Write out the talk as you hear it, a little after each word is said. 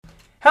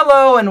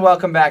Hello and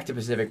welcome back to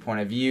Pacific Point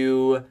of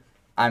View.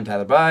 I'm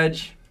Tyler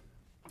Budge.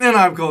 And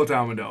I'm Cole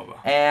Talmadova.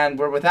 And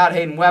we're without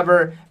Hayden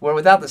Weber. We're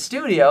without the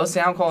studio.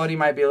 Sound quality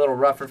might be a little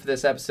rougher for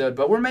this episode,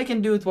 but we're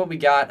making do with what we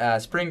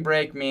got. Spring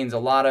break means a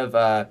lot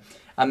of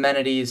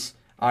amenities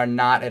are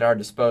not at our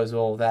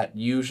disposal that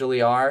usually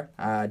are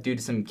due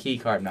to some key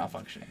card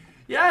malfunctioning.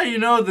 Yeah,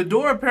 the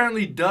door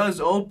apparently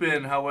does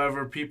open.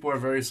 However, people are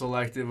very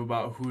selective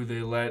about who they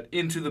let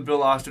into the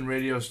Bill Austin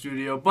radio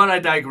studio. But I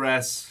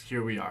digress.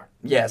 Here we are.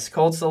 Yes,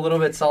 Colt's a little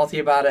bit salty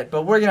about it,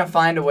 but we're going to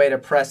find a way to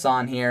press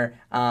on here.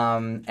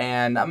 And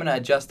I'm going to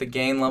adjust the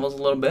gain levels a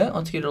little bit.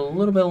 Let's get it a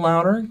little bit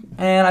louder.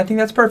 And I think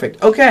that's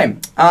perfect. Okay.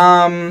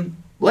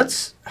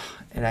 Let's...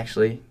 It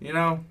actually...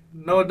 No,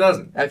 it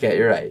doesn't. Okay,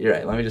 you're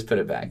right. Let me just put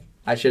it back.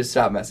 I should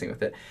stop messing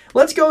with it.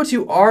 Let's go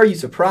to Are You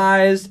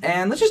Surprised?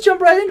 And let's just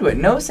jump right into it.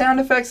 No sound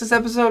effects this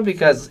episode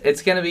because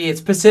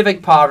it's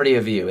Pacific Poverty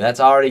of You. That's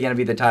already going to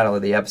be the title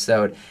of the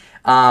episode.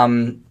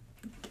 Cole,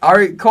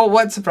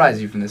 what surprised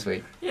you from this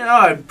week?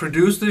 I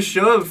produced this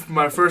show,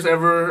 my first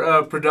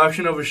ever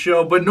production of a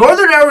show. But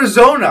Northern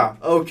Arizona,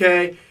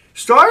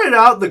 started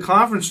out the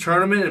conference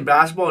tournament in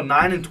basketball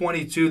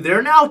 9-22.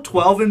 They're now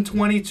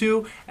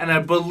 12-22. And I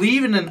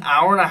believe in an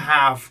hour and a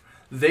half,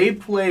 they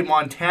play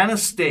Montana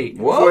State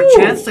for a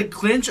chance to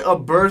clinch a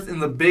berth in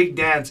the Big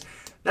Dance.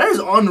 That is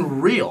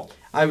unreal.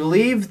 I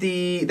believe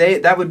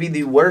that would be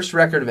the worst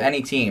record of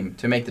any team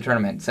to make the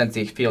tournament since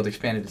the field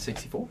expanded to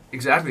 64.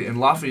 Exactly, and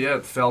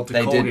Lafayette fell to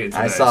Colgate today.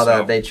 I saw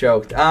that. They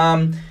choked. So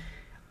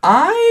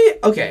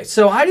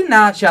I did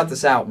not shout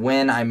this out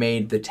when I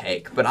made the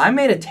take, but I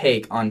made a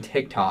take on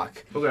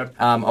TikTok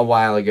a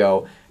while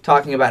ago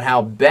talking about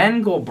how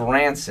Ben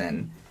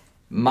Gulbranson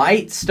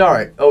might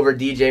start over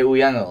DJ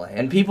Uyunglele,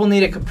 and people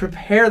need to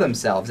prepare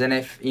themselves. And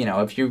if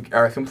you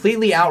are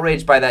completely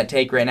outraged by that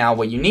take right now,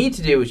 what you need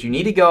to do is you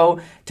need to go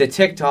to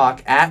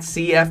TikTok at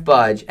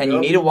CFBudge, and you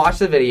need to watch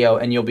the video,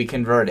 and you'll be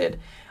converted.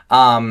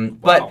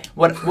 But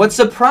what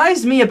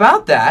surprised me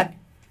about that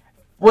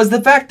was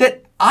the fact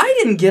that I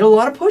didn't get a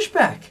lot of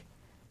pushback.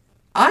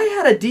 I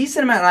had a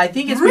decent amount, and I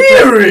think it's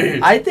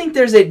because I think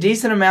there's a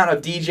decent amount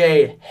of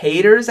DJ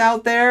haters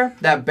out there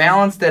that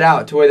balanced it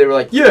out to where they were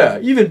like, yeah,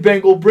 even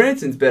Ben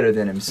Gulbranson's better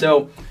than him.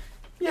 So,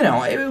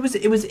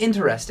 it was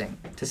interesting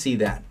to see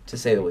that, to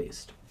say the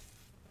least.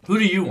 Who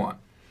do you want?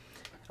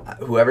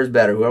 Whoever's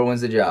better, whoever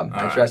wins the job.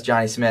 I trust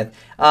Johnny Smith.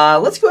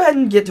 Let's go ahead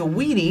and get to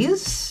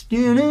Wheaties.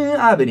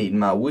 I've been eating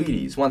my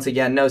Wheaties. Once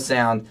again, no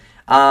sound.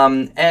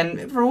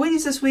 And for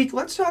Wheaties this week,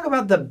 let's talk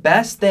about the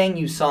best thing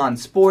you saw in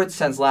sports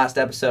since last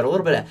episode. A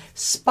little bit of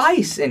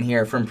spice in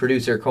here from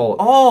producer Colt.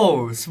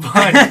 Oh,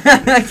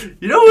 spice.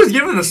 You know who was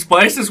given the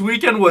spice this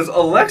weekend was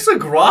Alexa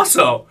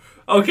Grasso.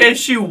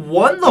 She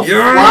won the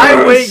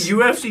flyweight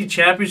UFC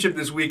championship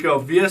this week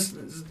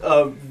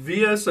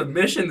via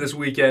submission this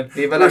weekend.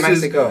 Viva la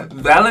Mexico.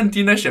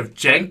 Valentina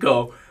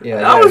Shevchenko.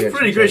 Yeah, that was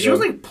pretty great. She was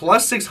like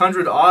plus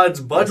 600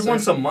 odds. Budge won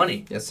some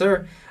money. Yes,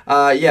 sir.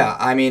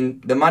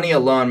 The money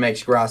alone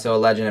makes Grasso a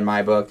legend in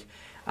my book.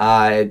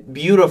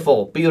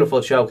 Beautiful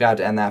choke out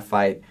to end that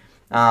fight.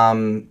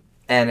 And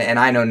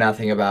I know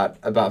nothing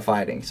about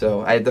fighting,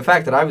 so the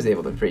fact that I was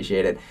able to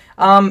appreciate it.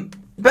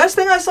 Best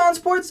thing I saw in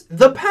sports,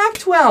 the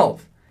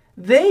Pac-12.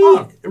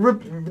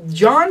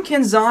 John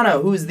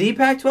Canzano, who's the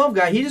Pac-12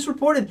 guy, he just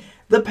reported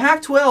the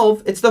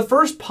Pac-12, it's the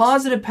first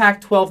positive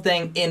Pac-12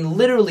 thing in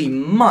literally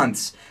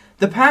months.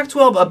 The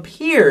Pac-12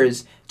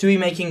 appears to be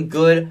making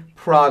good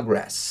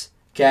progress.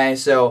 Okay,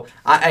 so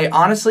I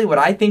honestly, what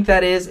I think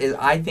that is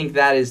I think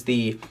that is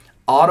the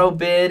auto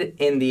bid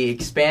in the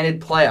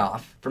expanded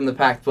playoff from the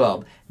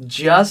Pac-12,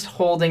 just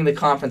holding the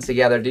conference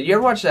together. Did you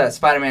ever watch that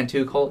Spider-Man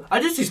 2, Colt? I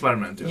did see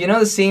Spider-Man 2. You know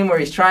the scene where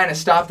he's trying to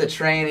stop the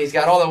train, he's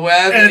got all the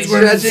webs, and he's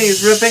stretching,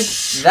 he's ripping?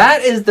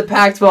 That is the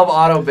Pac-12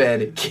 auto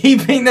bid,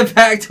 keeping the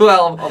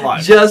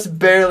Pac-12 just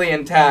barely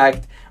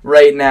intact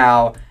right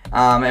now.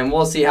 And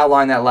we'll see how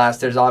long that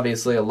lasts. There's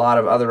obviously a lot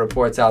of other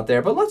reports out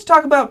there. But let's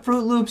talk about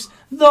Fruit Loops,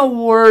 the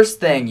worst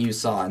thing you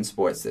saw in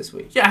sports this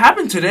week. Yeah, it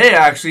happened today,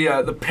 actually.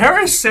 The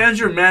Paris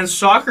Saint-Germain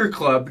Soccer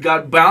Club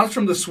got bounced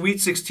from the Sweet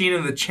 16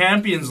 in the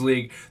Champions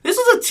League. This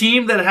is a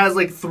team that has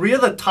like three of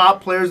the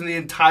top players in the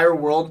entire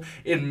world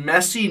in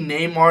Messi,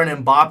 Neymar,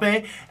 and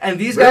Mbappe. And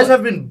these guys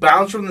have been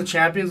bounced from the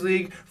Champions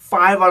League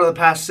 5 out of the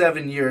past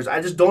 7 years.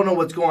 I just don't know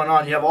what's going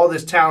on. You have all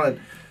this talent,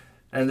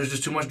 and there's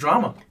just too much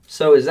drama.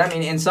 So does that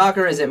mean in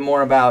soccer, is it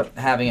more about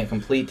having a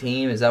complete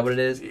team? Is that what it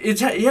is?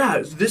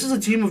 This is a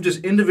team of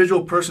just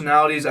individual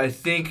personalities. I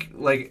think,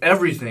 like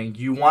everything,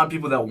 you want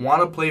people that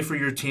want to play for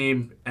your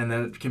team and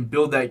that can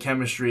build that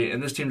chemistry,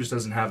 and this team just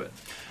doesn't have it.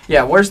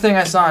 Yeah, worst thing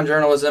I saw in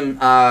journalism,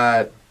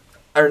 or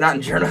not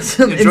in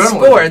journalism, in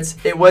sports,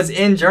 it was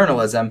in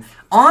journalism.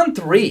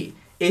 On3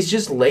 is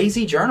just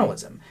lazy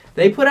journalism.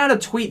 They put out a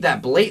tweet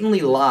that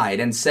blatantly lied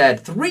and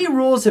said 3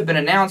 rules have been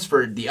announced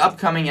for the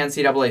upcoming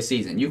NCAA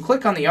season. You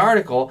click on the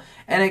article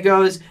and it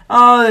goes,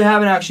 oh, they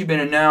haven't actually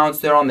been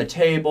announced. They're on the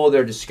table.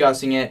 They're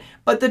discussing it.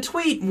 But the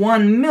tweet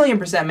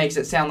 1,000,000% makes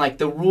it sound like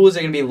the rules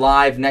are going to be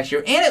live next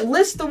year. And it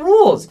lists the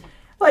rules.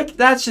 Like,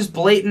 that's just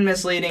blatant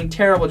misleading,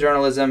 terrible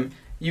journalism.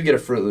 You get a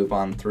Fruit Loop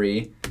on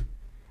 3.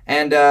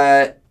 And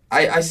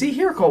I see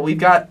here, Cole, we've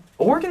got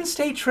Oregon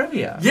State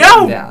trivia.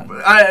 Yeah,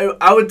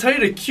 I would tell you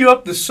to cue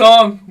up the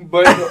song,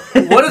 but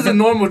what does a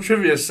normal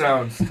trivia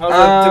sound? How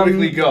does it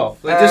typically go?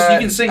 Like you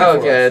can sing it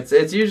for us.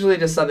 It's usually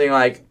just something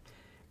like...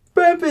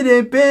 All right, we're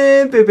the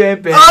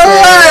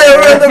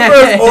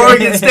first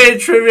Oregon State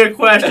trivia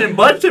question.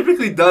 Bud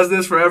typically does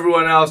this for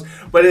everyone else,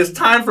 but it's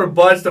time for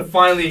Buds to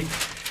finally, be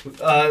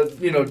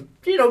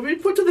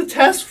put to the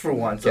test for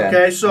once.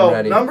 Okay,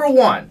 so number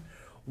 1.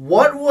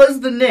 What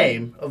was the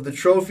name of the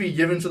trophy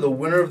given to the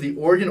winner of the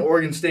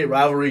Oregon State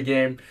rivalry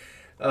game?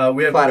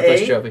 We have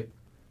Platypus A, Trophy.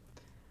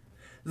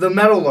 the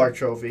Meadowlark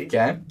Trophy.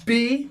 Okay.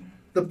 B,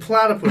 the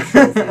Platypus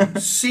Trophy.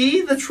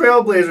 C, the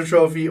Trailblazer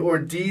Trophy. Or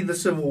D, the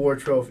Civil War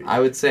Trophy. I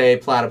would say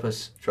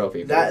Platypus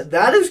Trophy.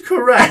 That is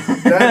correct.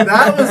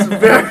 that was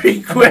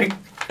very quick.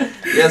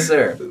 Yes,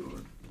 sir.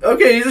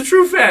 Okay, he's a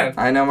true fan.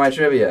 I know my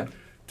trivia.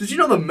 Did you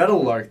know the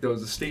Meadowlark, though,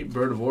 is a state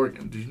bird of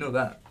Oregon? Did you know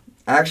that?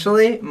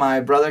 Actually, my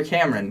brother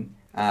Cameron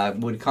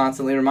would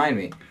constantly remind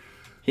me.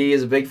 He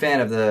is a big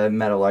fan of the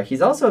Meadowlark.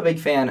 He's also a big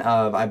fan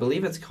of, I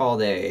believe it's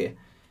called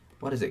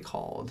what is it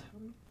called?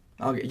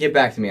 I'll get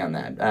back to me on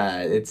that.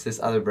 It's this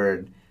other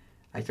bird.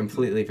 I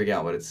completely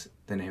forgot what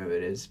the name of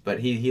it is, but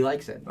he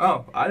likes it.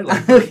 Oh, I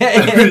like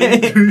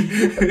it.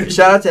 Okay.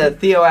 Shout out to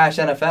Theo Ash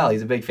NFL.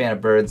 He's a big fan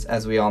of birds,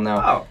 as we all know.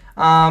 Oh.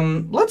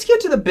 Let's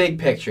get to the big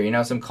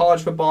picture. Some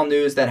college football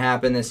news that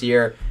happened this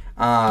year.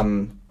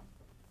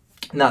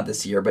 Not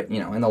this year, but,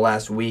 in the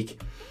last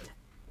week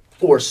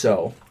or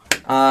so.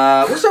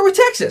 We'll start with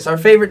Texas, our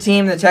favorite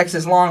team, the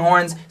Texas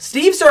Longhorns.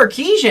 Steve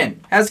Sarkisian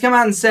has come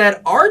out and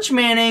said Arch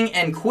Manning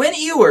and Quinn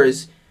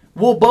Ewers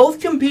will both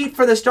compete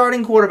for the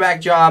starting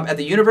quarterback job at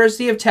the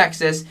University of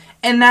Texas,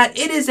 and that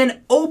it is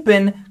an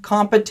open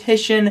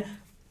competition.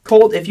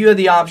 Colt, if you had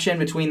the option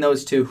between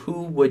those two,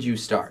 who would you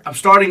start? I'm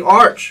starting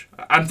Arch.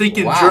 I'm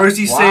thinking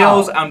jersey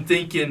sales. I'm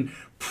thinking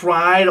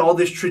pride, all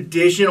this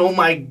tradition. Oh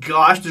my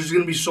gosh, there's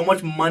going to be so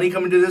much money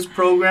coming to this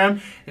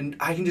program. And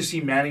I can just see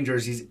Manning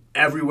jerseys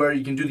everywhere.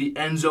 You can do the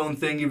end zone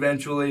thing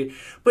eventually.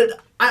 But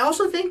I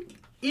also think,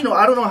 I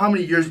don't know how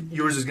many years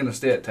yours is going to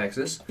stay at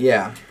Texas.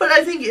 Yeah. But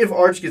I think if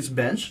Arch gets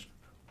benched,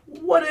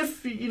 what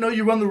if,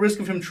 you run the risk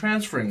of him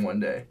transferring one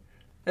day?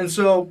 And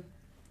so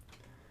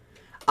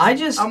I'm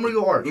going to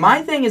go Arch.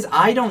 My thing is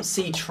I don't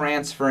see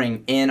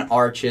transferring in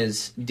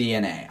Arch's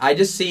DNA. I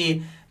just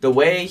see the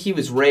way he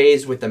was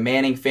raised with the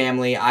Manning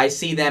family. I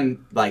see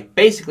them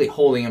basically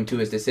holding him to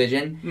his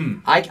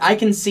decision. I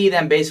can see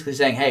them basically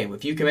saying, hey,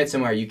 if you commit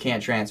somewhere, you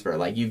can't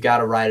transfer. You've got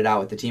to ride it out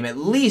with the team, at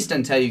least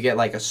until you get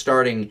a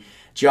starting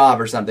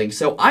job or something.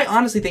 So I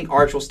honestly think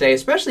Arch will stay,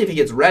 especially if he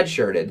gets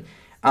redshirted.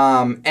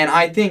 And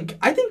I think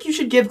you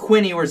should give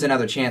Quinn Ewers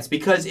another chance,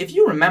 because if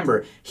you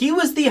remember, he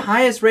was the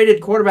highest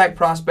rated quarterback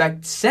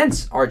prospect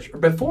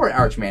before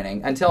Arch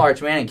Manning, until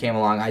Arch Manning came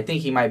along. I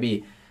think he might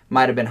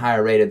have been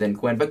higher rated than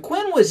Quinn. But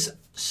Quinn was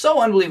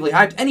so unbelievably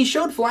hyped, and he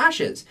showed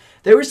flashes.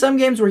 There were some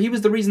games where he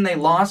was the reason they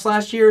lost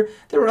last year.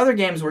 There were other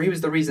games where he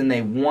was the reason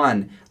they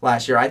won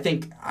last year. I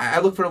think I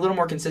look for a little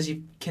more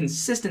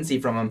consistency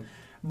from him.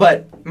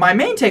 But my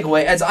main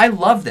takeaway is I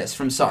love this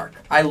from Sark.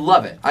 I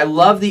love it. I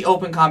love the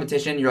open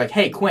competition. You're like,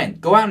 hey, Quinn,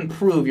 go out and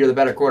prove you're the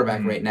better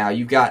quarterback right now.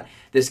 You've got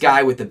this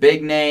guy with the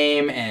big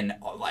name and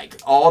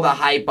all the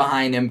hype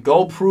behind him.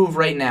 Go prove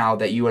right now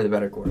that you are the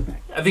better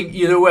quarterback. I think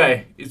either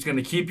way, it's going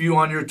to keep you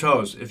on your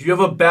toes. If you have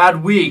a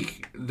bad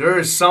week, there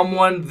is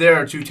someone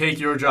there to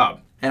take your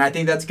job. And I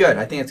think that's good.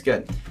 I think it's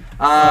good.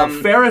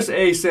 Ferris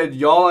A said,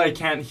 y'all, I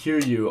can't hear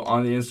you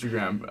on the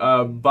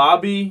Instagram.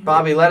 Bobby,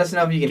 let us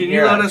know if you can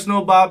hear us. Can you let us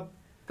know, Bob?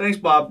 Thanks,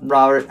 Bob.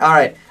 Robert. All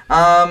right.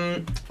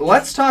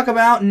 Let's talk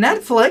about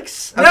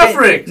Netflix.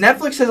 Okay.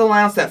 Netflix has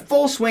announced that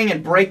Full Swing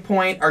and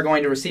Breakpoint are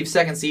going to receive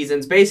second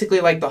seasons, basically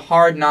like the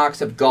Hard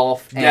Knocks of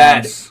golf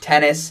and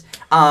tennis.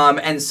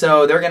 And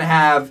so they're going to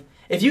have...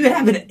 If you could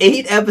have an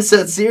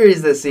 8-episode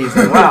series this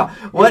season, wow.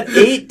 What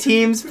 8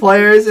 teams,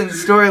 players, and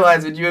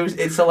storylines would you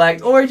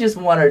select, or just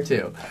 1 or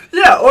 2?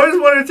 Yeah, or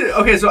just 1 or 2.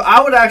 Okay, so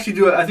I would actually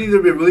do it. I think there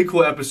would be a really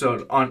cool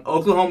episode on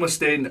Oklahoma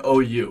State and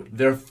OU,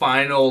 their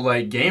final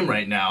game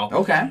right now.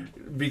 Okay.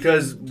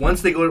 Because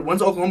once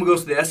Oklahoma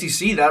goes to the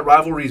SEC, that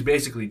rivalry is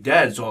basically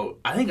dead. So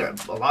I think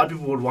a lot of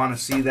people would want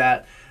to see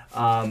that.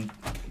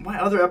 My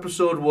other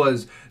episode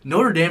was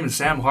Notre Dame and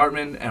Sam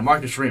Hartman and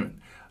Marcus Freeman.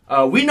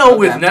 We know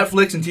with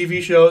Netflix and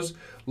TV shows,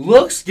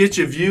 looks get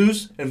you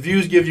views, and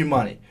views give you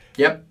money.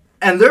 Yep.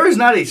 And there is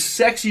not a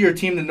sexier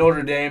team than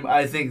Notre Dame.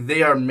 I think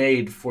they are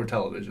made for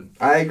television.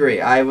 I agree.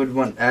 I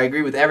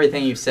agree with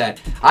everything you said.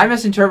 I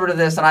misinterpreted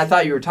this, and I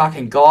thought you were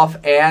talking golf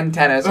and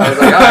tennis. I was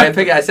like,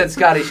 I said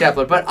Scotty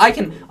Scheffler. But I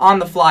can, on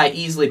the fly,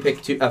 easily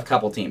pick a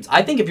couple teams.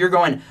 I think if you're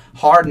going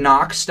Hard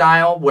Knock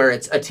style, where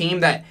it's a team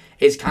that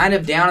is kind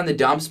of down in the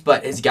dumps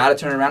but has got to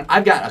turn around,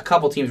 I've got a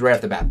couple teams right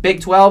off the bat. Big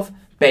 12,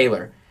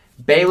 Baylor.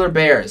 Baylor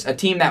Bears, a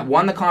team that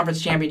won the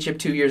conference championship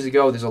 2 years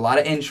ago. There's a lot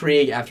of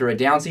intrigue after a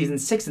down season,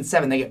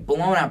 6-7. They get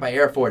blown out by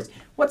Air Force.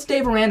 What's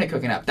Dave Aranda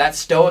cooking up? That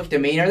stoic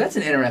demeanor. That's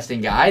an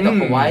interesting guy. The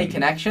Hawaii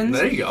connections.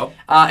 There you go.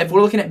 If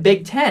we're looking at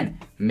Big Ten,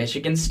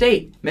 Michigan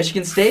State.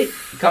 Michigan State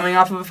coming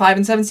off of a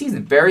 5-7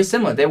 season. Very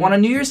similar. They won a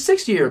New Year's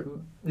Six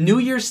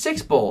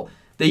Bowl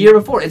the year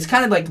before. It's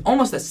kind of like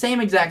almost the same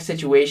exact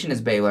situation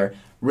as Baylor.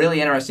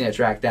 Really interesting to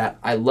track that.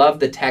 I love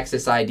the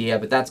Texas idea,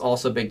 but that's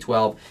also Big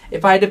 12.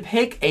 If I had to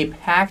pick a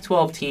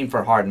Pac-12 team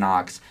for Hard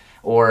Knocks,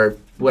 or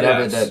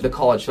whatever the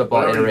college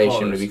football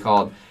iteration would be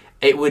called,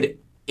 it would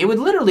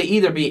literally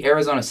either be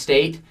Arizona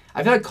State.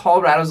 I feel like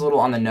Colorado's a little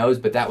on the nose,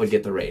 but that would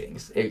get the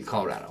ratings.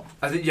 Colorado.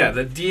 I think,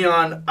 the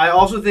Dion. I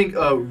also think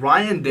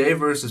Ryan Day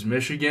versus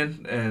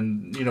Michigan,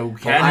 and, can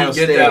Ohio he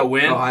get State, that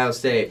win? Ohio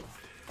State.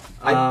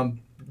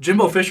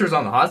 Jimbo Fisher's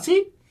on the hot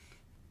seat?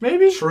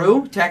 Maybe?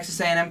 True.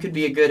 Texas A&M could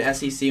be a good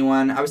SEC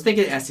one. I was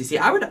thinking SEC.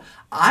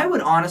 I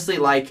would honestly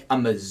like a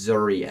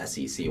Missouri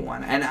SEC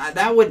one. And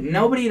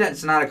nobody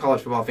that's not a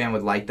college football fan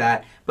would like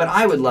that. But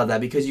I would love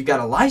that because you've got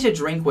Elijah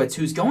Drinkwitz,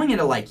 who's going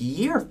into like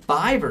year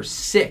 5 or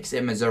 6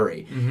 at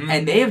Missouri. Mm-hmm.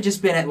 And they have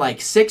just been at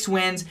like 6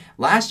 wins.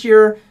 Last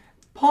year,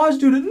 pause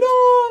due to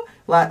no.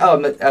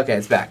 Okay,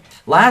 it's back.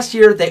 Last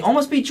year, they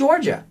almost beat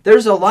Georgia.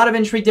 There's a lot of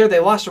intrigue there. They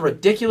lost a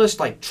ridiculous,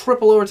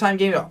 triple overtime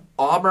game to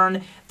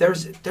Auburn.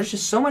 There's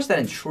just so much that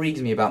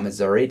intrigues me about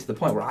Missouri to the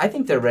point where I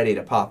think they're ready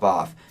to pop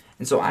off.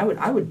 And so I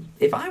would,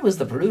 if I was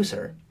the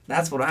producer,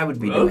 that's what I would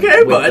be doing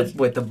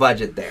with the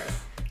budget there.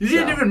 You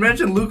didn't even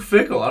mention Luke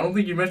Fickell. I don't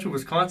think you mentioned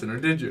Wisconsin, or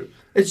did you?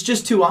 It's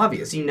just too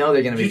obvious. You know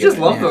they're going to be good. You just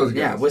love those guys.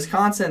 Yeah,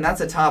 Wisconsin,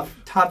 that's a top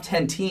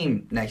 10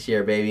 team next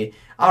year, baby.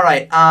 All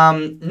right,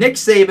 Nick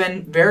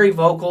Saban, very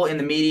vocal in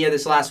the media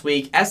this last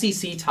week.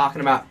 SEC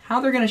talking about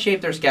how they're going to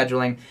shape their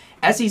scheduling.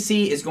 SEC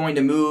is going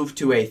to move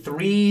to a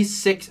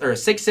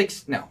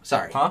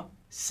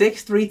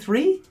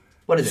 6-3-3?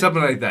 What is it?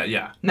 Something like that,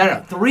 yeah.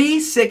 No,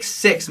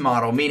 3-6-6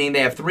 model, meaning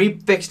they have 3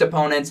 fixed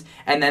opponents,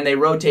 and then they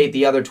rotate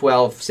the other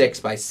 12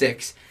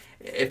 6x6.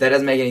 If that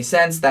doesn't make any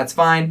sense, that's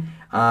fine.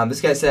 This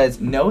guy says,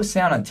 no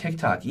sound on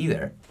TikTok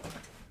either.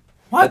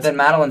 What? But then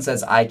Madeline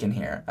says, I can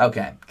hear.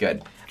 Okay,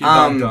 good.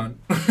 Dunked on.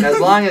 As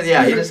long as, he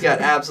just got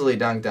absolutely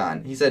dunked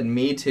on. He said,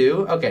 me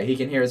too. Okay, he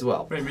can hear as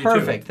well. Right,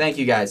 perfect. Thank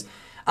you, guys.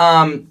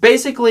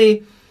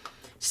 Basically,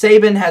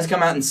 Saban has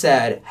come out and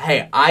said,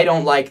 hey, I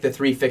don't like the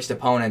 3 fixed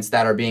opponents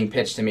that are being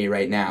pitched to me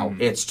right now.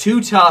 It's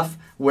too tough.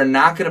 We're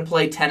not going to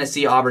play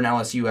Tennessee, Auburn,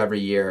 LSU every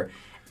year.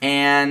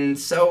 And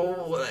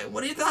so,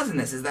 what are your thoughts on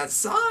this? Is that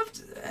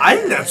soft? I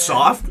think that's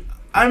soft.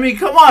 I mean,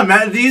 come on,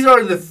 man. These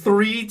are the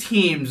 3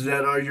 teams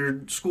that are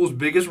your school's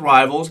biggest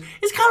rivals.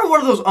 It's kind of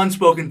one of those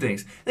unspoken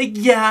things. Like,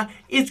 yeah,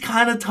 it's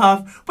kind of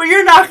tough, but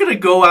you're not going to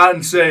go out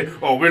and say,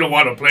 oh, we don't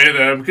want to play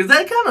them, because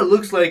that kind of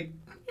looks like,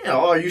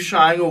 are you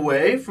shying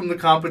away from the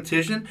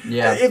competition?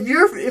 Yeah.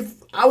 If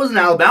I was an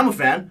Alabama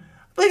fan,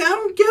 I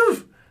don't care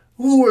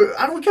who we're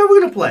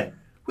going to play.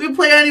 We can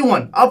play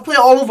anyone. I'll play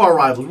all of our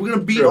rivals. We're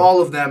going to beat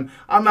all of them.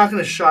 I'm not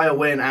going to shy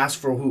away and ask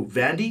for who?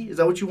 Vandy? Is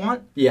that what you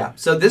want? Yeah.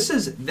 So this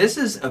is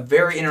a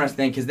very interesting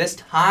thing because this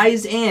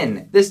ties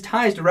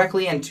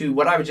directly into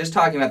what I was just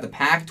talking about, the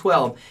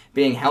Pac-12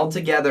 being held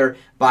together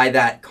by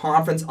that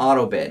conference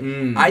auto bid.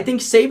 I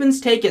think Saban's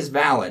take is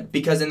valid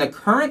because in the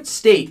current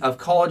state of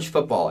college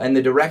football and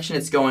the direction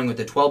it's going with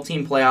the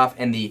 12-team playoff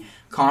and the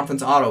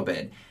conference auto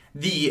bid,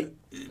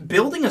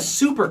 building a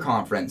super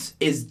conference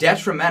is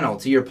detrimental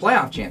to your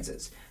playoff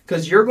chances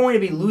because you're going to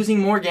be losing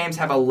more games,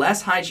 have a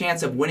less high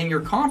chance of winning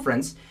your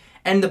conference,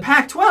 and the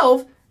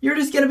Pac-12, you're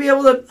just going to be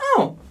able to,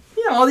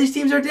 all these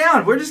teams are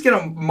down. We're just going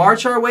to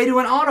march our way to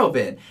an auto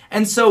bid.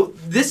 And so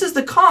this is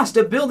the cost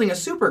of building a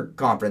super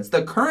conference.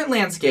 The current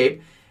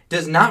landscape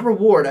does not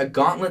reward a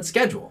gauntlet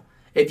schedule.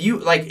 If you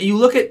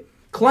look at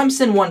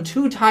Clemson won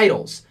 2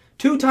 titles.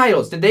 2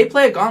 titles. Did they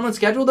play a gauntlet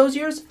schedule those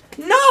years?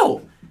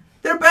 No.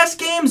 Their best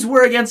games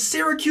were against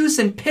Syracuse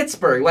and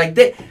Pittsburgh.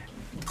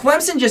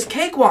 Clemson just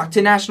cakewalked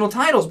to national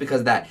titles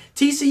because of that.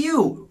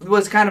 TCU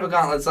was kind of a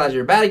gauntlet last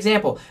year. Bad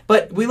example.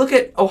 But we look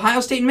at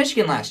Ohio State and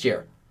Michigan last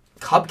year.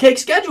 Cupcake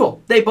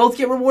schedule. They both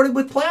get rewarded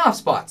with playoff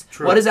spots.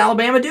 True. What does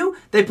Alabama do?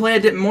 They play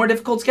a more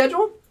difficult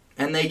schedule,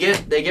 and they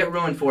get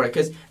ruined for it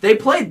because they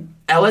played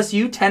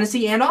LSU,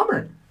 Tennessee, and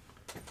Auburn.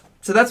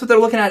 So that's what they're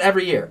looking at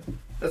every year.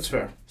 That's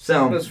fair.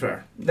 That's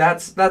fair.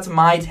 That's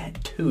my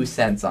 2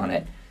 cents on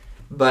it.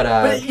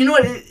 But you know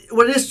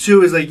what it is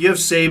too is you have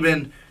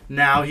Saban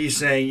now. He's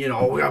saying we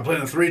gotta play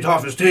the 3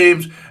 toughest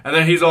teams, and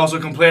then he's also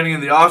complaining in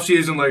the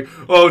offseason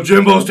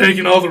Jimbo's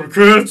taking all the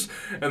recruits,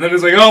 and then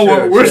he's like,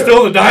 we're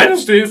still the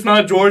dynasty. It's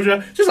not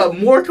Georgia. Just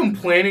more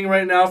complaining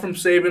right now from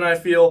Saban, I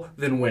feel,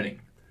 than winning.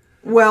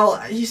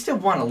 Well, he still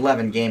won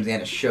 11 games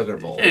and a Sugar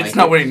Bowl. It's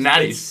not winning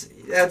natties.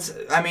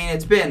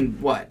 It's been,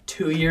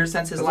 2 years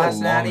since his last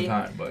natty? That's a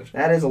long time, Bud.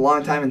 That is a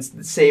long time in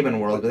the Saban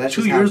world, but that's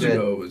 2 years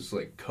ago, it was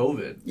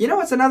COVID. You know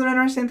what's another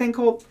interesting thing,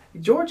 Cole?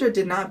 Georgia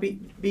did not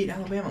beat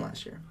Alabama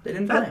last year. They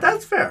didn't play them.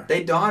 That's fair.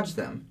 They dodged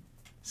them.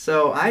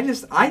 So I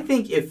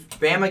think if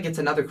Bama gets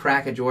another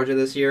crack at Georgia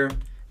this year,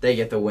 They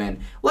get the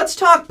win. Let's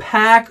talk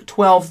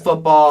Pac-12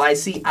 football. I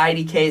see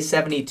IDK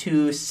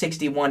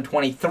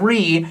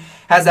 726123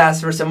 has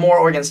asked for some more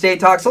Oregon State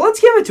talk, so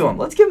let's give it to him.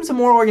 Let's give him some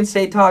more Oregon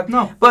State talk.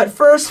 No. But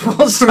first,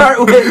 we'll start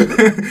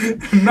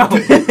with no.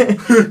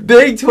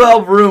 Big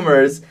 12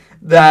 rumors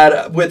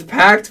that with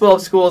Pac-12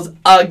 schools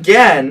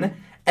again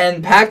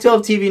and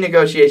Pac-12 TV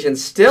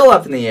negotiations still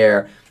up in the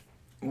air,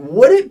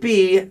 would it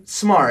be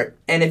smart,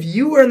 and if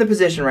you were in the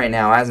position right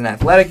now as an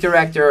athletic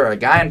director or a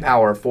guy in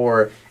power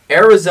for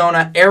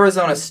Arizona,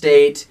 Arizona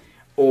State,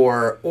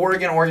 or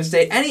Oregon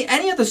State,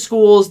 any of the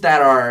schools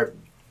that are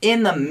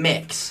in the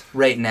mix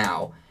right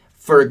now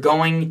for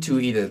going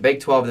to either the Big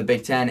 12 or the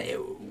Big 10,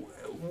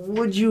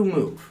 would you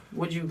move?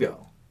 Would you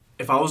go?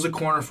 If I was the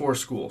corner four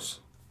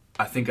schools,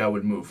 I think I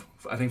would move.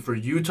 I think for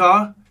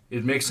Utah,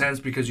 it makes sense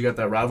because you got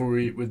that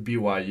rivalry with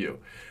BYU.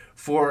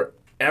 For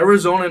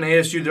Arizona and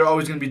ASU, they're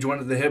always going to be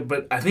joined at the hip,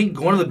 but I think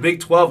going to the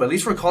Big 12, at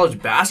least for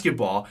college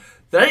basketball,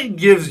 that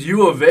gives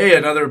U of A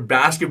another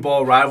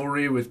basketball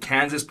rivalry with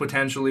Kansas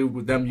potentially,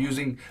 with them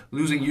losing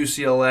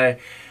UCLA.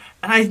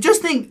 And I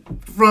just think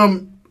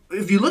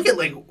if you look at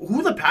like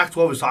who the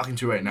Pac-12 is talking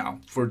to right now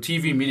for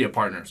TV media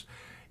partners,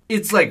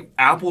 it's like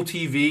Apple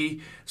TV,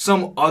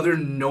 some other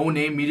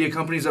no-name media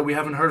companies that we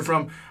haven't heard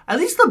from. At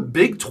least the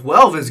Big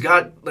 12 has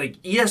got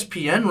like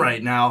ESPN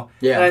right now.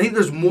 Yeah. And I think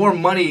there's more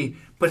money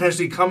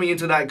potentially coming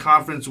into that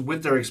conference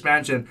with their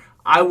expansion.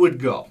 I would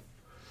go.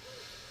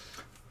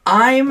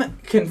 I'm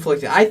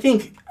conflicted. I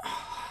think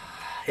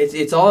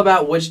it's all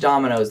about which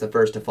domino is the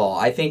first to fall.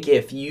 I think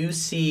if you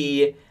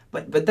see,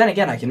 but then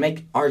again, I can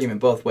make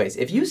argument both ways.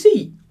 If you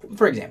see,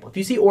 for example, if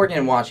you see Oregon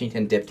and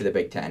Washington dip to the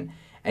Big Ten,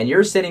 and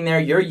you're sitting there,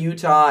 you're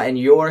Utah, and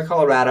you're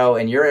Colorado,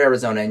 and you're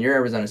Arizona, and you're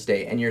Arizona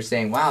State, and you're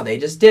saying, wow, they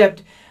just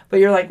dipped, but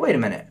you're like, wait a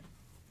minute,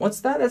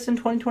 what's that? That's in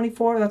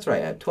 2024? That's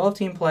right, a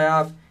 12-team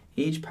playoff,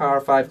 each Power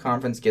 5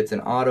 conference gets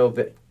an auto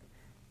bid.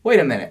 Wait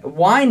a minute.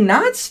 Why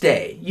not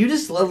stay? You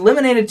just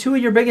eliminated two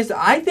of your biggest.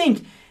 I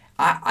think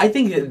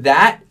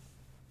that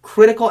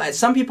critical.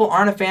 Some people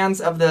aren't fans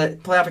of the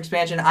playoff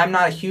expansion. I'm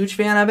not a huge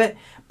fan of it.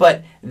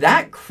 But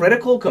that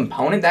critical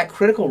component, that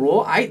critical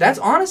rule, that's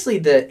honestly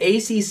the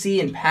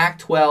ACC and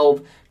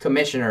Pac-12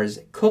 commissioners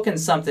cooking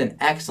something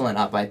excellent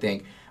up, I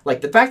think.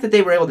 Like the fact that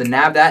they were able to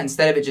nab that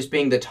instead of it just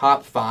being the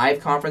top 5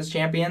 conference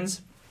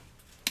champions,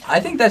 I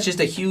think that's just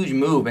a huge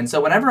move. And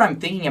so whenever I'm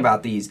thinking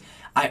about these,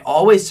 I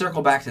always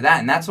circle back to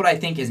that, and that's what I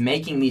think is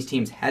making these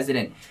teams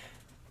hesitant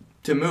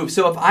to move.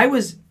 So if I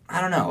was,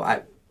 I don't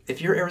know,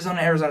 if you're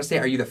Arizona State,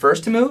 are you the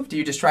first to move? Do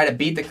you just try to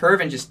beat the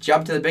curve and just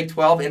jump to the Big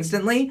 12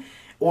 instantly?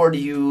 Or do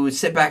you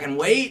sit back and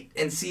wait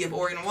and see if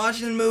Oregon and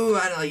Washington move?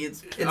 I don't know.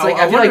 It's like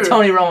I feel like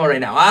Tony Romo right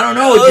now. I don't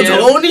know, Jim.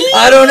 Tony?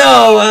 I don't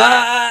know.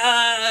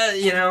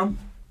 You know?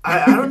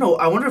 I don't know.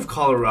 I wonder if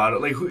Colorado,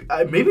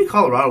 maybe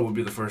Colorado would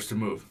be the first to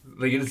move.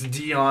 Like, it's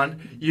Dion,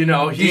 he's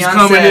Deion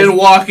coming in,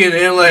 walking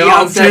in, like, Deion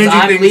I'm changing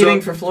I'm things leaving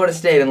up. for Florida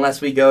State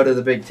unless we go to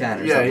the Big Ten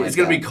or something like it's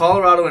going that. to be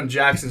Colorado and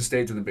Jackson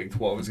State to the Big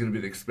 12. It's going to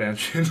be the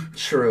expansion.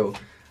 True.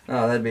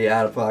 Oh, that'd be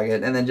out of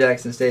pocket. And then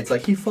Jackson State's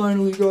like, he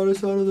finally got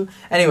us out of the...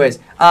 Anyways,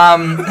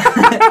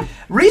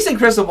 recent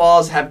crystal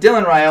balls have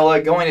Dylan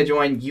Raiola going to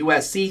join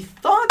USC.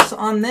 Thoughts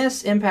on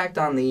this impact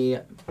on the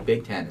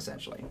Big Ten,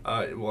 essentially?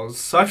 Well, it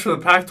sucks for the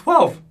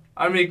Pac-12.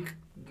 I mean,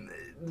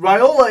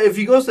 Raiola, if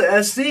he goes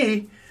to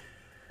SC...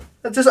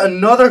 That's just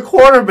another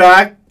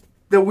quarterback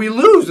that we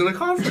lose in the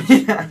conference.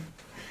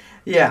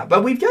 Yeah,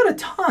 but we've got a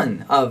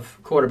ton of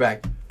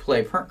quarterback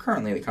play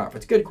currently in the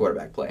conference. Good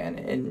quarterback play, and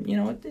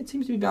it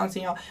seems to be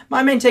balancing out.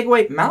 My main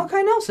takeaway,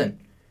 Malachi Nelson,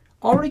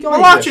 already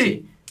going to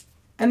USC.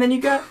 And then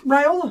you got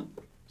Raiola.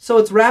 So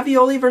it's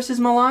Ravioli versus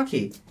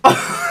Malachi.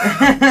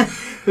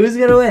 Who's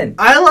going to win?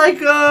 I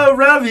like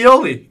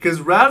Ravioli, because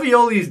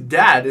Ravioli's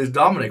dad is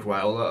Dominic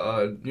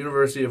Raiola, a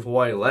University of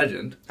Hawaii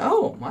legend.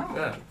 Oh, wow.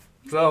 Yeah.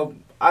 So...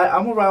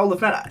 I'm a Raiola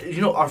fan.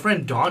 Our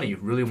friend Donnie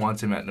really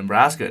wants him at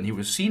Nebraska, and he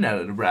was seen at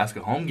a Nebraska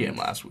home game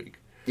last week.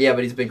 Yeah,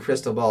 but he's been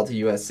crystal ball to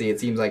USC. It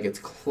seems like it's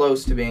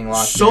close to being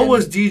locked in. So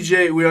was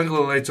DJ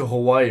Uyunglele to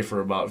Hawaii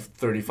for about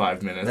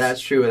 35 minutes. That's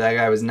true. That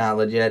guy was not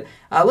legit.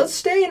 Let's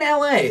stay in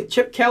L.A.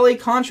 Chip Kelly,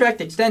 contract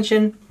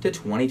extension to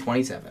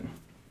 2027.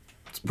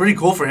 It's pretty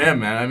cool for him,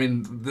 man. I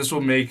mean, this will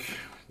make...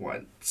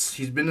 What?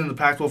 He's been in the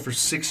Pac-12 for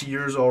 6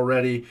 years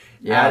already.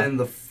 Yeah. Add in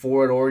the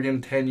 4 at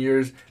Oregon, 10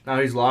 years. Now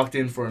he's locked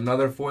in for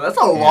another 4. That's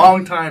a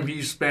long time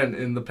he's spent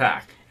in the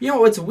Pac.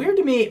 What's weird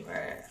to me,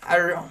 I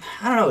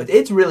don't know.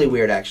 It's really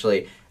weird,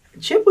 actually.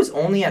 Chip was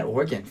only at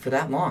Oregon for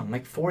that long,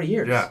 like 4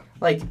 years. Yeah.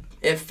 Like,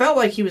 it felt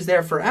like he was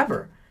there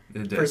forever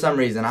for some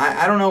reason.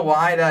 I don't know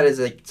why that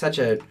is such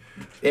a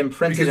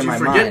imprinted in my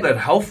mind. Because you forget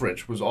that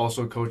Helfrich was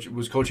also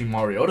coaching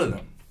Mariota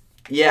then.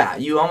 Yeah,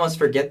 you almost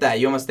forget that.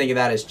 You almost think of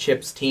that as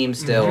Chip's team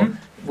still,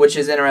 which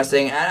is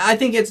interesting. And I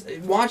think it's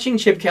watching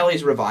Chip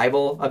Kelly's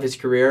revival of his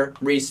career,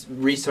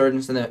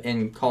 resurgence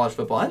in college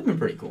football, has been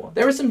pretty cool.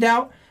 There was some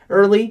doubt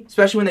early,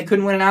 especially when they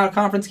couldn't win an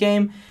out-of-conference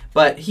game,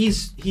 but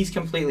he's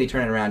completely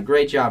turning around.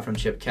 Great job from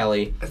Chip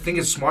Kelly. I think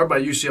it's smart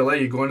by UCLA.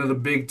 You're going to the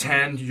Big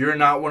Ten. You're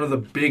not one of the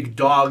big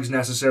dogs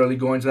necessarily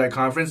going to that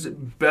conference.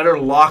 Better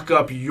lock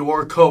up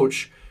your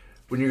coach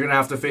when you're going to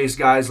have to face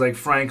guys like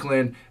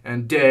Franklin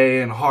and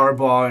Day and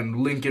Harbaugh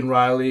and Lincoln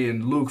Riley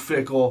and Luke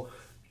Fickell,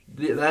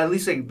 at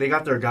least they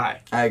got their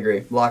guy. I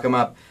agree. Lock them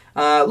up.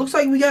 Looks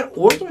like we got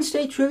Oregon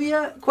State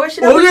trivia.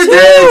 Question number two.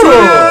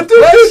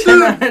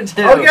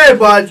 Okay,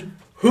 bud.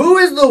 Who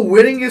is the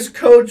winningest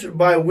coach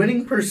by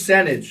winning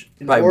percentage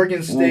in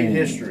Oregon State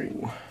history?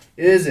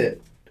 Is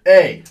it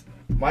A,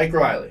 Mike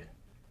Riley,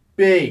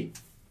 B,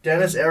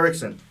 Dennis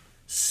Erickson,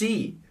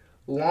 C,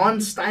 Lon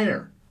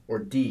Steiner, or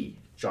D,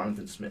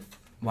 Jonathan Smith?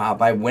 Wow,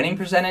 by winning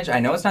percentage, I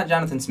know it's not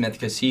Jonathan Smith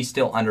because he's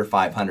still under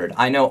 500.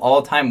 I know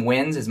all-time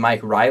wins is Mike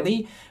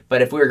Riley,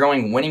 but if we were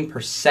going winning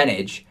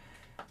percentage,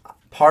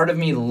 part of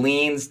me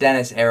leans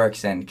Dennis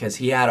Erickson because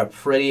he had a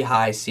pretty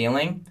high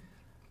ceiling.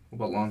 What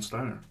about Lon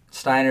Steiner?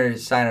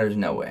 Steiner's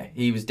no way.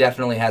 He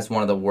definitely has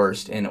one of the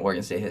worst in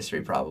Oregon State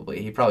history, probably.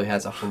 He probably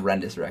has a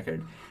horrendous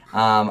record.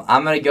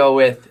 I'm going to go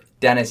with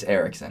Dennis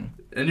Erickson.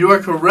 And you are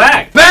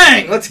correct.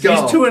 Bang! Let's go.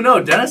 He's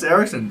 2-0. Dennis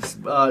Erickson,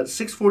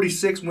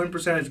 646 win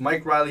percentage.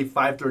 Mike Riley,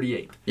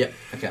 538. Yeah,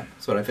 okay.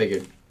 That's what I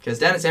figured. Because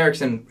Dennis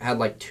Erickson had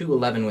like 2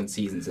 11-win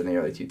seasons in the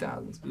early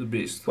 2000s. The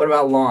beast. What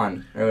about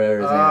Lon? Or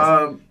whatever his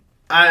name is?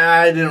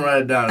 I didn't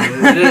write it down.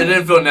 It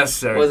didn't feel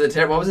necessary. Was it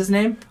what was his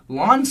name?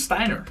 Lon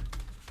Steiner.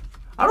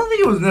 I don't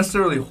think it was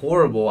necessarily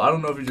horrible. I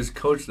don't know if he just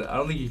coached that. I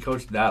don't think he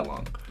coached that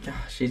long.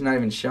 Gosh, he's not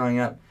even showing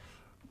up.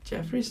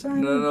 Jeffrey Steiner?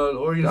 No,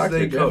 Oregon Dr.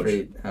 State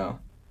Jeffrey. coach. Oh.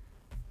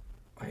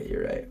 Wait,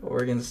 you're right.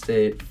 Oregon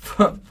State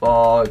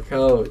football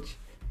coach.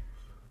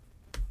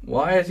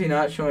 Why is he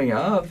not showing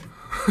up?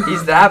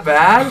 He's that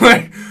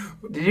bad?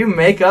 Did you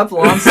make up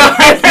Lon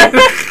Steiner?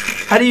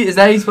 Is that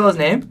how you spell his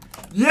name?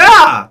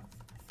 Yeah!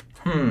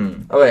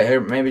 Oh, wait, here,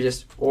 maybe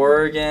just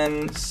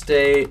Oregon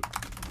State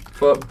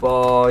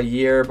football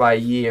year by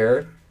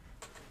year.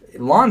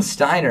 Lon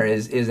Steiner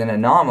is an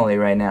anomaly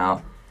right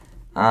now.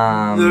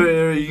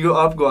 You go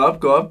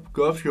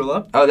up, scroll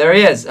up. Oh, there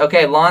he is.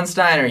 Okay, Lon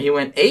Steiner. He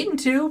went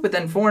 8-2, but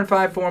then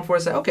 4-5,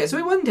 4-4. Okay, so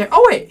he wasn't there.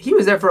 Oh wait, he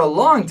was there for a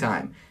long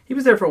time. He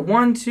was there for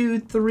 1, 2,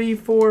 3,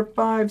 4,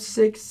 5,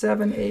 6,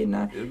 7, 8,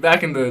 9.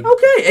 Back in the.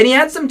 Okay, and he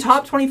had some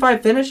top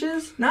 25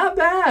 finishes. Not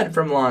bad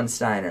from Lon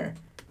Steiner.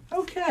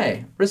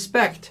 Okay,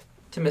 respect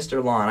to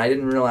Mr. Lon. I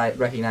didn't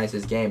recognize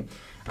his game.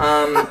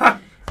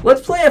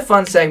 Let's play a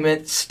fun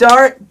segment.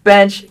 Start,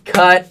 bench,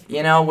 cut.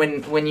 You know,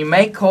 when you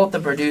make Colt the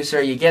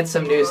producer, you get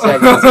some new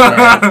segments in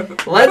there.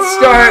 Let's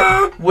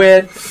start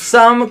with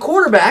some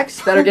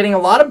quarterbacks that are getting a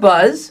lot of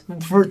buzz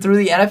through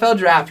the NFL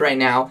draft right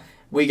now.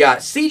 We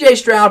got C.J.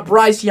 Stroud,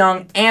 Bryce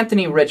Young,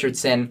 Anthony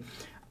Richardson.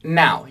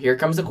 Now, here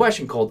comes the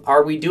question, Colt.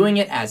 Are we doing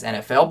it as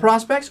NFL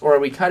prospects, or are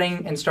we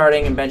cutting and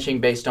starting and benching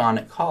based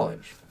on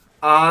college?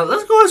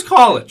 Let's go as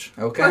college.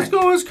 Okay. Let's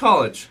go as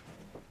college.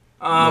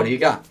 What do you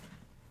got?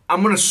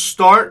 I'm going to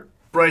start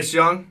Bryce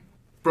Young,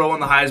 bro on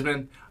the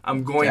Heisman.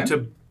 I'm going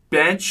to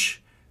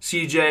bench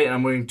CJ, and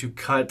I'm going to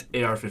cut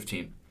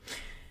AR-15.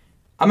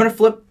 I'm going to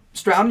flip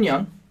Stroud and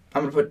Young.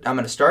 I'm going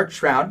to start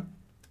Stroud.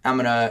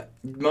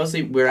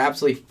 We're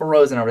absolutely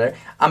frozen over there.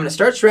 I'm going to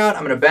start Stroud,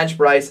 I'm going to bench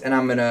Bryce, and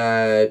I'm going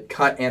to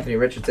cut Anthony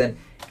Richardson.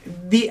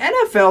 The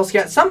NFL's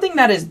got something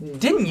that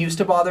didn't used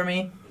to bother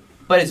me,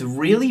 but it's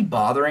really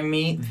bothering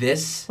me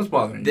this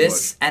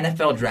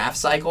NFL draft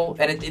cycle,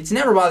 and it's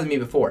never bothered me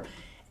before,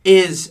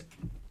 is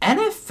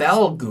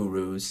NFL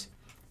gurus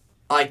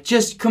like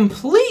just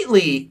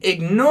completely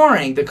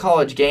ignoring the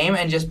college game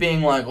and just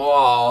being like,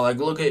 oh, like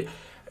look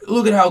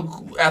at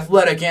how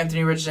athletic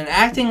Anthony Richardson,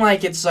 acting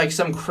like it's like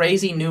some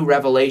crazy new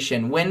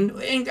revelation. When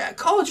in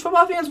college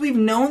football fans, we've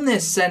known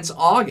this since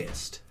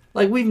August.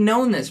 Like, we've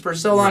known this for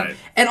so long. Right.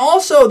 And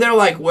also, they're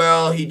like,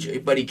 well, he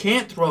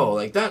can't throw.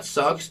 Like, that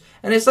sucks.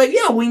 And it's like,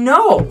 yeah, we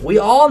know. We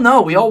all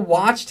know. We all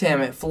watched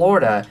him at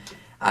Florida.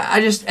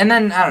 And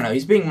then, I don't know,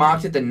 he's being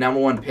mocked at the number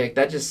 1 pick.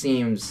 That just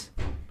seems...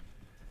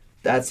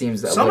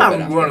 Some have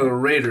him going to the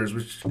Raiders,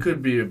 which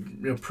could be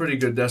a pretty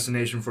good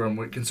destination for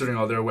him, considering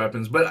all their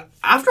weapons. But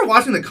after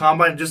watching the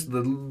Combine, just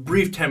the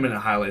brief 10-minute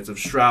highlights of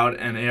Stroud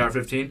and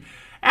AR-15,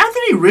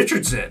 Anthony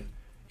Richardson,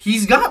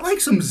 he's got, like,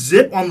 some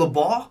zip on the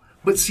ball.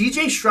 But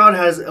C.J. Stroud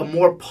has a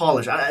more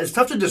polish. It's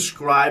tough to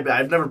describe.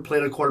 I've never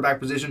played a quarterback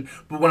position.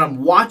 But when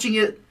I'm watching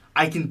it,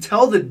 I can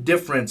tell the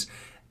difference.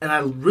 And I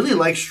really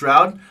like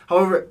Stroud.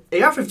 However,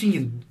 AR-15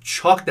 can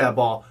chuck that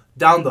ball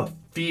down the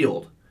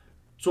field.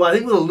 So I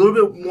think with a little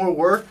bit more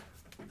work,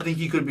 I think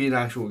he could be an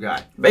actual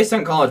guy. Based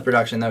on college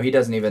production, though, he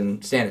doesn't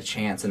even stand a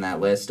chance in that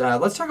list.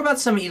 Let's talk about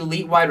some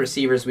elite wide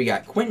receivers. We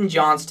got Quentin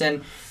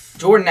Johnston,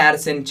 Jordan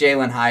Addison,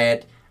 Jalen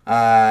Hyatt.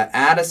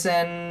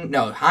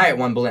 Hyatt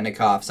won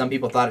Biletnikoff. Some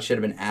people thought it should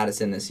have been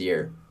Addison this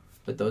year,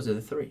 but those are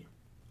the 3.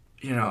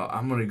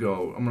 I'm going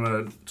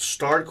to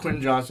start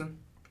Quentin Johnson.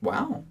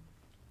 Wow.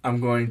 I'm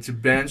going to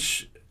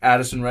bench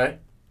Addison Ray.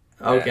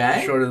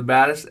 Okay. Short of the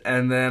baddest.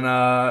 And then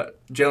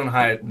Jalen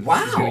Hyatt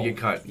is going to get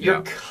cut.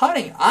 You're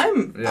cutting.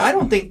 I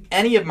don't think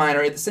any of mine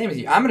are the same as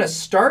you. I'm going to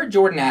start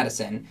Jordan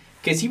Addison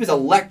because he was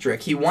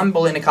electric. He won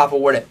Biletnikoff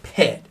Award at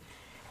Pitt.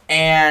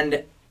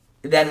 And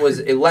then was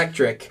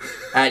electric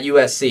at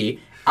USC.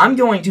 I'm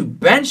going to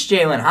bench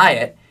Jalen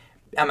Hyatt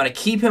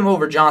keep him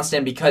over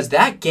Johnston because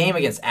that game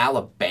against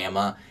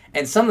Alabama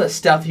and some of the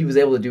stuff he was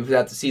able to do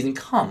throughout the season,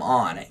 come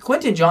on.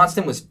 Quentin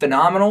Johnston was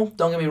phenomenal,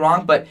 don't get me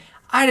wrong, but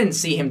I didn't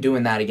see him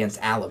doing that against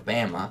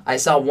Alabama. I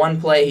saw one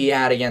play he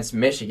had against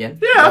Michigan.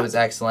 Yeah. That was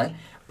excellent,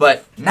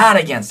 but not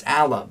against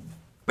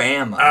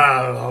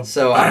Alabama.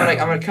 So I'm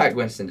gonna cut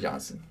Winston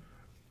Johnson.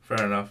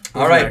 Fair enough.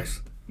 All right.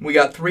 Next? We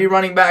got 3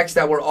 running backs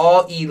that were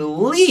all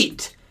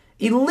elite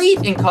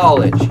in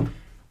college.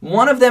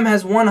 One of them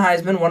has won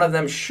Heisman. One of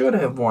them should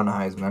have won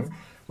Heisman.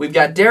 We've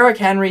got Derrick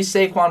Henry,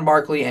 Saquon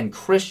Barkley, and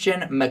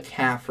Christian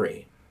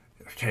McCaffrey.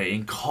 Okay,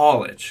 in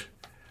college,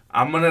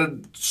 I'm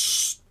going to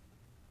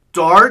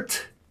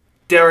start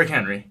Derrick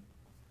Henry.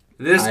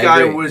 This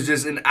guy was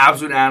just an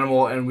absolute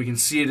animal, and we can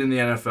see it in the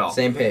NFL.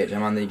 Same page.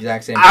 I'm on the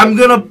exact same page. I'm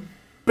going to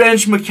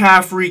bench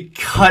McCaffrey,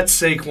 cut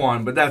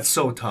Saquon, but that's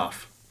so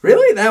tough.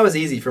 Really? That was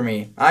easy for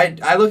me.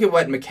 I look at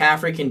what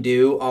McCaffrey can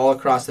do all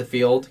across the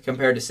field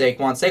compared to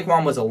Saquon.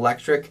 Saquon was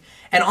electric.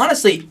 And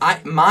honestly,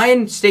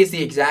 mine stays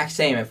the exact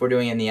same if we're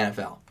doing it in the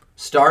NFL.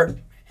 Start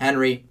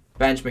Henry,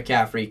 bench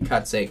McCaffrey,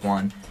 cut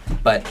Saquon.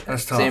 But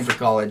that's tough. Same for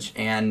college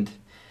and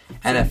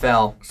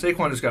NFL.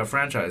 Saquon just got a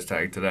franchise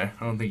tag today.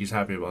 I don't think he's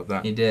happy about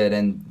that. He did,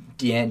 and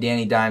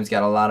Danny Dimes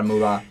got a lot of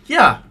moolah.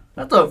 Yeah,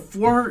 that's a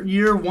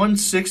 4-year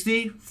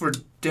 $160 for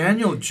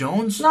Daniel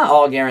Jones? It's not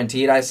all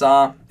guaranteed, I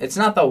saw. It's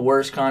not the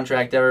worst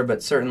contract ever,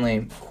 but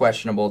certainly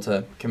questionable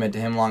to commit to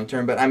him long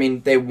term. But, I mean,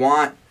 they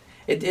want...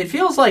 It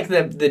feels like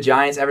the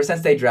Giants, ever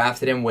since they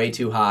drafted him way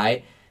too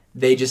high,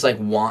 they just, like,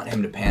 want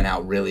him to pan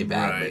out really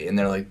badly. Right. And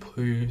they're like,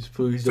 please,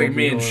 it's like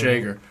me and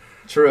Shager.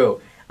 True.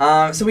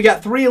 So we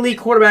got 3 elite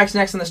quarterbacks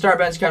next on the start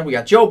bench card. We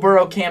got Joe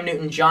Burrow, Cam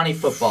Newton, Johnny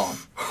Football.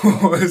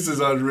 Oh, this is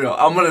unreal.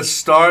 I'm going to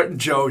start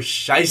Joe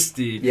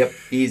Shiesty. Yep,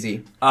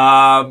 easy.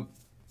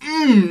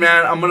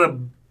 Man, I'm going to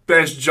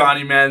bench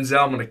Johnny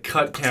Manziel. I'm going to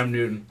cut Cam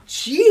Newton.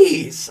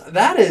 Jeez,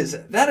 that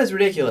is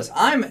ridiculous.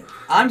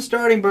 I'm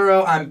starting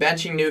Burrow. I'm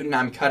benching Newton.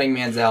 I'm cutting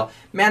Manziel.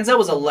 Manziel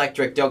was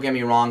electric, don't get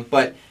me wrong,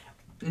 but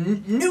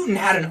Newton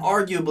had an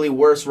arguably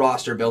worse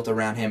roster built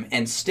around him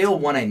and still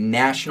won a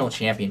national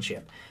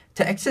championship.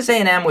 Texas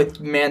A&M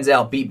with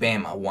Manziel beat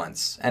Bama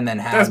once, and then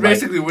had... That's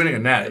basically winning a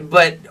natty.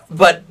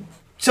 But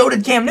so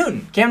did Cam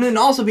Newton. Cam Newton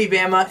also beat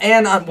Bama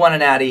and won a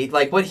natty.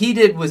 Like, what he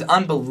did was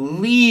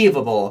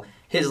unbelievable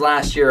his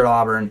last year at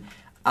Auburn.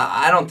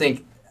 I don't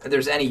think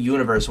there's any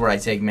universe where I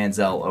take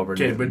Manziel over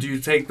Newton. Okay, but do you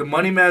take the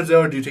money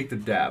Manziel or do you take the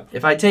dab?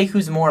 If I take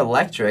who's more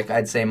electric,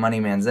 I'd say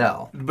money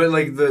Manziel. But,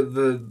 like,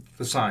 the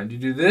sign. Do you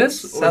do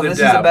this or so the this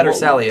dab? Is a better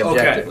Sally,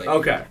 objectively.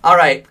 Okay. All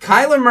right.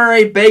 Kyler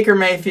Murray, Baker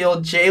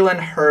Mayfield, Jalen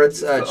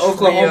Hurts, a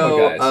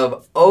trio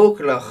of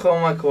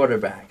Oklahoma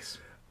quarterbacks.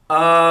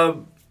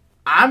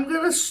 I'm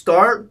going to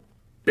start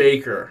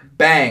Baker.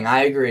 Bang,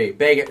 I agree.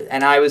 Baker.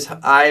 And I was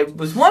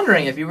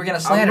wondering if you were going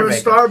to slander Baker. I'm going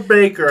to start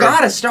Baker.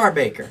 Gotta start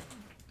Baker.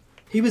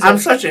 I'm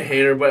such a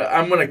hater, but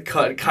I'm going to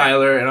cut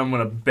Kyler and I'm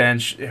going to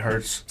bench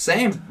Hurts.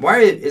 Same. Why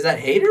is that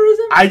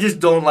haterism? I just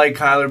don't like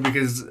Kyler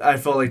because I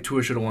felt like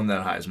Tua should have won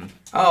that Heisman.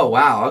 Oh,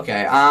 wow.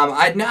 Okay.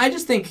 I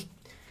just think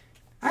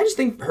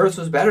Hurts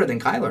was better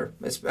than Kyler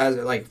as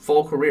like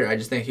full career. I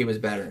just think he was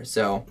better.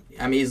 So,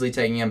 I'm easily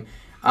taking him.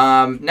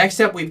 Next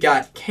up, we've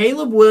got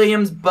Caleb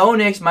Williams, Bo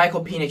Nix,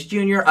 Michael Penix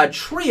Jr., a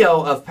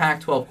trio of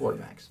Pac-12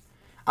 quarterbacks.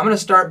 I'm going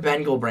to start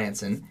Ben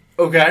Branson.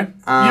 Okay.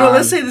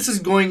 Let's say this is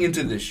going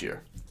into this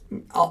year.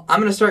 I'm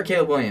going to start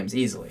Caleb Williams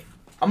easily.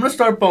 I'm going to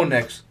start Bo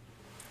Nix.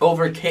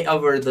 Over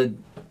the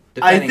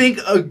defending. I think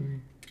a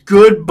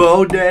good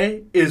Bo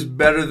day is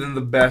better than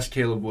the best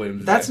Caleb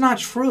Williams day. That's not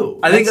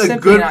true. I think a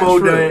good Bo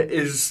day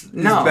is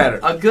better.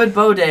 A good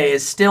Bo day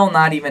is still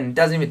doesn't even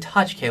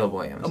touch Caleb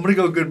Williams. I'm going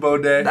to go good Bo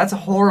day. That's a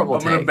horrible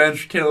take. I'm going to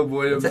bench Caleb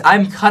Williams.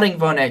 I'm cutting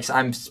Bo Nix.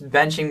 I'm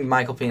benching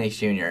Michael Penix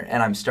Jr.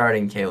 and I'm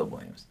starting Caleb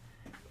Williams.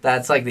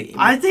 That's like the...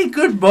 I think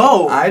good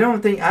Bo. I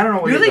don't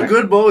know what you think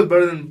good Bo is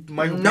better than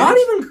Michael Penix? Not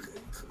even...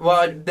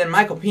 Well, than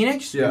Michael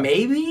Penix? Yeah.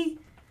 Maybe?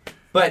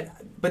 But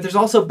there's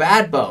also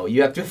bad Bo.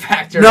 You have to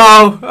factor...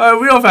 No,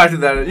 we don't factor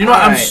that in. You know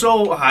what? I'm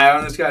so high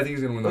on this guy. I think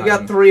he's going to win the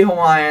Heisman. We got 3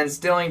 Hawaiians.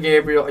 Dylan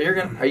Gabriel. Are you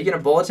going to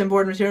bulletin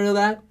board material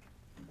that?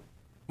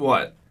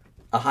 What?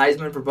 A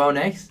Heisman for Bo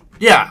Nix?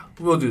 Yeah,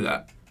 we'll do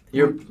that.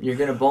 You're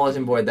going to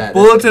bulletin board that.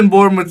 Bulletin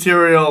board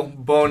material,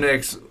 Bo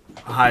Nix,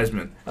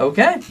 Heisman.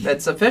 Okay,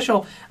 that's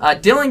official.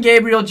 Dylan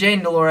Gabriel,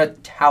 Jaden Delora,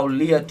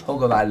 Taulia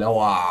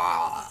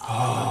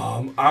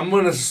Tagovailoa. I'm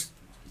going to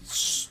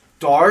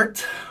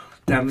start...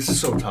 Damn, this is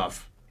so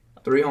tough.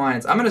 3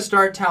 Hawaiians. I'm going to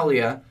start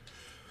Taulia.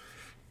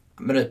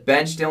 I'm going to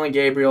bench Dylan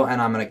Gabriel,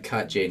 and I'm going to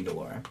cut Jaden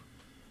Delora.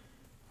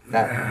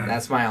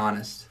 That's my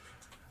honest.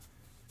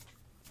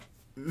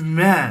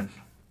 Man,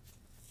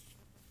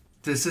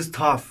 this is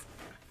tough.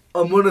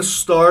 I'm going to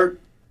start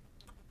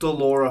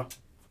Delora.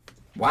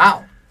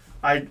 Wow.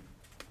 I'm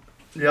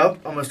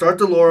going to start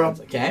Delora.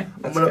 Okay.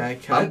 I'm going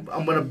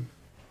to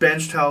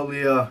bench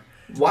Taulia.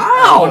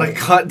 Wow. I'm going to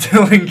cut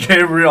Dylan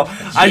Gabriel.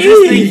 Jeez. I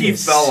just think he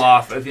fell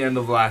off at the end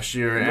of last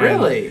year. And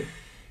really?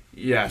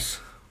 Yes.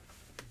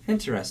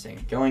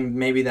 Interesting. Going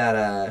maybe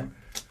that,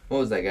 what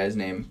was that guy's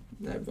name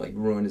that like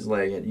ruined his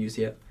leg at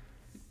UCF?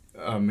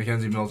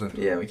 Mackenzie Milton.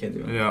 Yeah, Mackenzie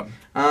Milton. Yeah.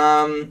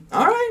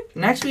 All right.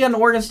 Next, we got an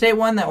Oregon State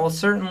one that will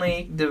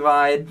certainly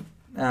divide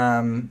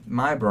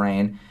my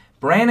brain.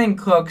 Brandon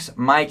Cooks,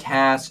 Mike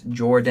Hass,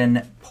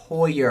 Jordan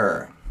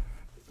Poyer.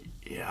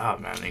 Yeah,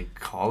 man. In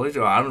college,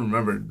 I don't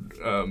remember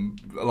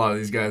a lot of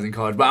these guys in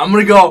college, but I'm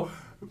gonna go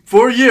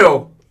for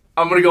you.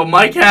 I'm gonna go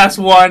Mike Hass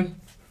 1,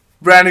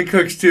 Brandon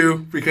Cooks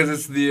 2 because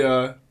it's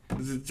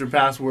your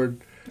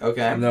password.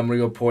 Okay. And then I'm gonna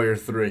go Poyer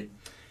 3.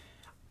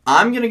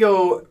 I'm going to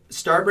go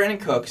start Brandon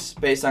Cooks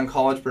based on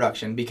college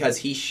production because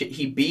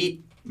he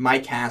beat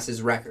Mike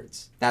Hass's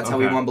records. That's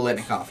how he won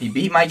Biletnikoff. He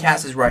beat Mike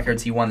Hass's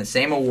records. He won the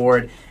same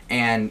award,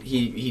 and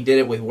he did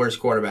it with worst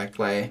quarterback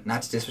play.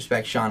 Not to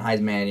disrespect Sean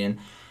Heismanian.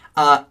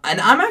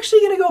 And I'm actually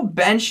going to go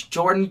bench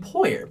Jordan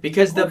Poyer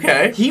because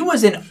he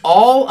was an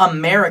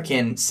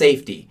all-American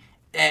safety.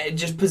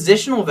 Just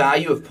positional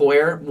value of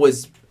Poyer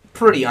was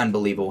pretty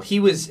unbelievable.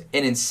 He was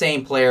an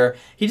insane player.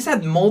 He just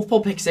had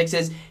multiple pick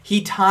sixes.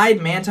 He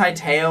tied Manti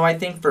Te'o, I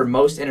think, for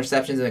most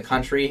interceptions in the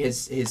country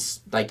his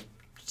like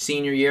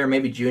senior year,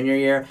 maybe junior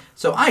year.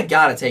 So I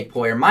gotta take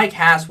Poyer. Mike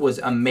Hass was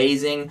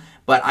amazing,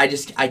 but I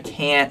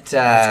can't.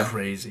 That's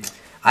crazy.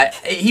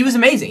 He was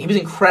amazing. He was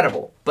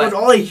incredible. But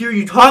all I hear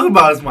you talk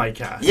about is Mike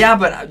Hass. Yeah,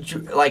 but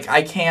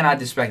I cannot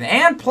disrespect him.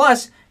 And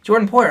plus,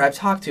 Jordan Poyer, I've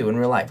talked to in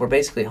real life. We're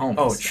basically homies.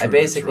 Oh, true. I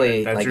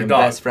basically that's am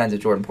best friends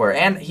with Jordan Poyer.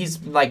 And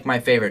he's like my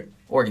favorite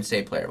Oregon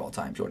State player of all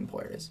time, Jordan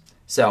Poyer is.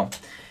 So,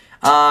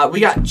 we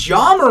got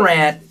Ja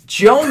Morant,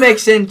 Joe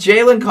Mixon,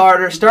 Jalen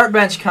Carter, start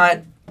bench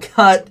cut.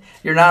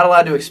 You're not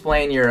allowed to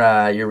explain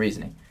your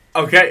reasoning.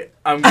 Okay,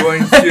 I'm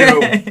going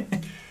to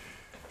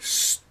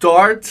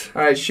start.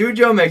 All right, shoot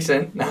Joe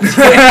Mixon. No,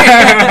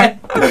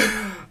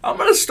 I'm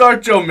going to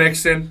start Joe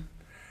Mixon.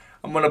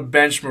 I'm going to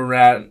bench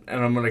Morant,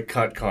 and I'm going to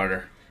cut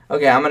Carter.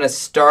 Okay, I'm going to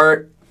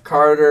start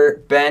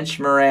Carter, bench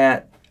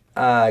Morant,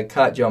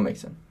 cut Joe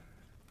Mixon.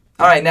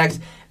 All right, next.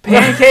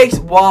 Pancakes,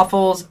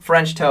 waffles,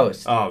 French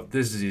toast. Oh,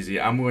 this is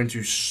easy. I'm going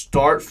to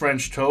start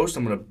French toast.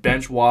 I'm going to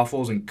bench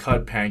waffles and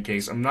cut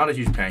pancakes. I'm not a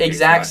huge pancake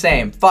Exact guy.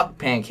 Same. Fuck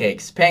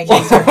pancakes.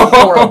 Pancakes are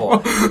horrible.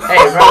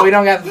 Hey, bro, we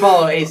don't have to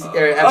follow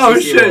FCC Oh,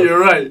 shit, rules. you're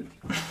right.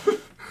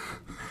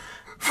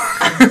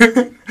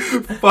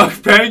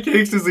 Fuck,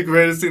 pancakes is the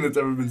greatest thing that's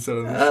ever been said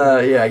on this show.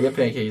 Yeah, get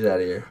pancakes out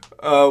of here.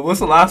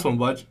 What's the last one,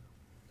 Budge?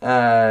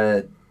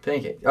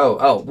 Pancake.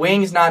 Oh,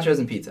 wings, nachos,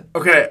 and pizza.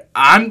 Okay,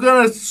 I'm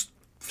going to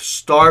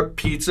start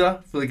pizza.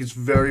 I feel like it's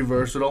very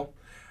versatile.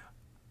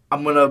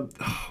 I'm gonna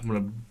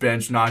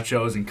bench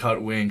nachos and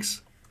cut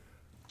wings.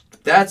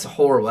 That's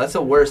horrible. That's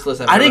the worst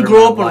list I've ever I didn't heard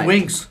grow in up my on life.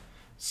 wings.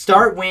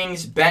 Start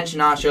wings, bench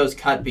nachos,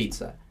 cut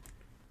pizza.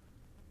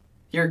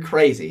 You're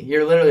crazy.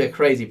 You're literally a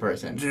crazy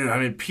person. Dude, I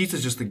mean,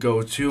 pizza's just the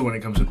go-to when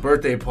it comes to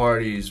birthday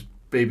parties,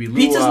 baby luau.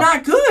 Pizza's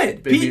not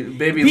good.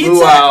 Baby pizza,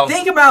 luau.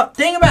 Think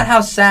about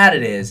how sad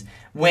it is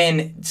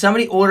when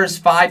somebody orders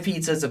 5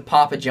 pizzas of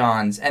Papa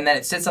John's and then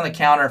it sits on the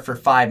counter for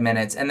 5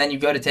 minutes and then you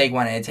go to take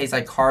one and it tastes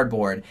like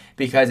cardboard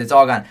because it's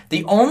all gone.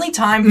 The only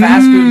time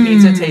fast food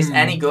pizza tastes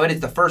any good is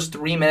the first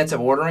 3 minutes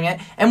of ordering it,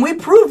 and we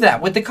proved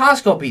that with the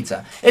Costco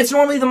pizza. It's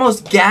normally the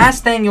most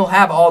gas thing you'll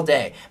have all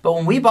day, but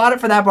when we bought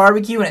it for that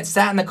barbecue and it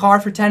sat in the car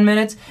for 10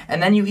 minutes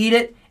and then you eat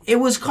it, it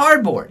was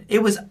cardboard.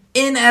 It was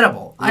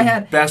inedible.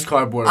 Best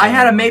cardboard. I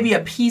had maybe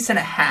a piece and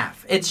a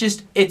half.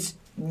 It's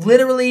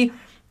literally...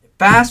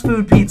 Fast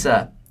food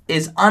pizza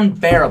is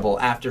unbearable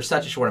after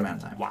such a short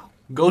amount of time. Wow.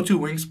 Go to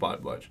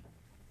Wingspot, Budge.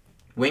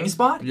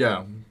 Wingspot?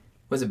 Yeah.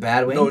 Was it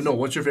bad wings? No.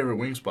 What's your favorite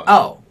Wingspot?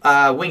 Oh,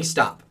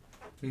 Wingstop.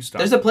 Wingstop.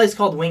 There's a place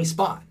called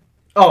Wingspot.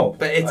 Oh.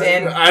 But it's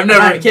in... I'm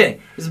not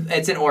kidding.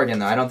 It's in Oregon,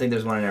 though. I don't think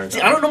there's one in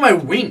Arizona. See, I don't know my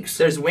wings.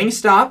 There's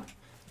Wingstop.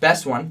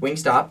 Best one.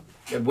 Wingstop.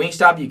 At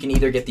Wingstop, you can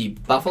either get the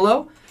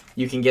buffalo,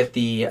 you can get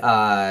the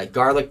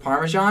garlic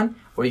parmesan,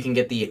 or you can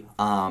get the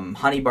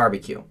honey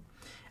barbecue.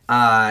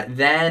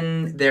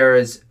 Then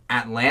there's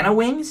Atlanta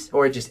Wings,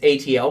 or just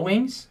ATL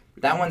Wings.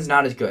 That one's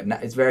not as good.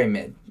 It's very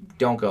mid.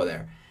 Don't go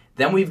there.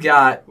 Then we've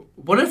got...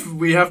 What if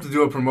we have to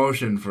do a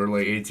promotion for,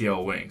 like,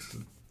 ATL Wings?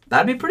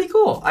 That'd be pretty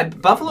cool.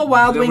 Buffalo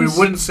Wild Then Wings... we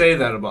wouldn't say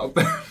that about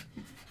them.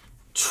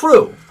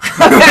 True.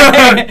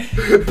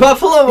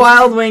 Buffalo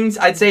Wild Wings,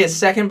 I'd say, is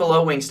second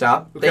below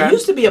Wingstop. Okay. They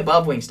used to be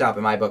above Wingstop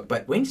in my book,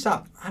 but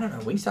Wingstop, I don't know.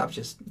 Wingstop's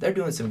just... They're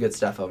doing some good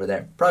stuff over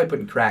there. Probably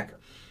putting crack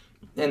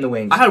in the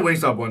wings. I had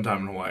Wingstop one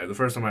time in Hawaii. The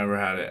first time I ever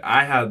had it.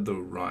 I had the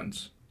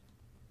runs.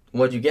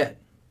 What'd you get?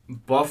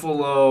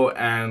 Buffalo,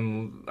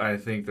 and I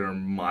think they're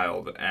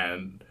mild.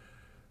 And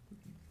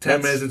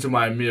 10 minutes into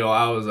my meal,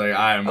 I was like,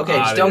 I am okay,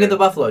 just don't get the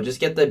buffalo. Just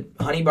get the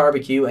honey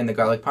barbecue and the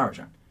garlic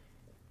parmesan.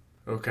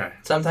 Okay.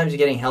 Sometimes you're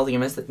getting a healthy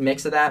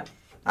mix of that.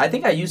 I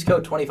think I used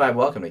code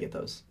 25WELCOME to get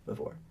those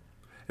before.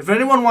 If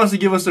anyone wants to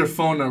give us their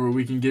phone number,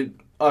 we can get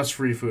us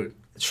free food.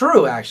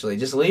 True, actually.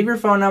 Just leave your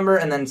phone number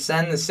and then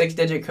send the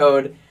 6-digit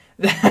code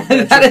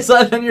that is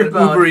left on your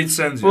phone. Uber Eats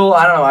sends you. Well,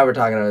 I don't know why we're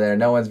talking over there.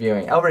 No one's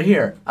viewing. Over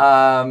here.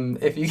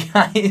 If you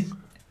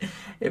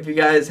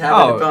guys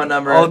have a phone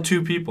number. All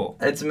 2 people.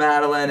 It's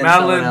Madeline and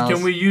someone else.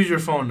 Can we use your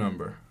phone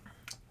number?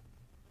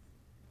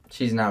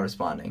 She's not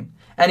responding.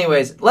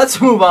 Anyways,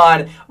 let's move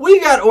on.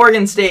 We got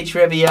Oregon State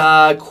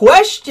trivia.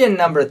 Question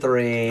number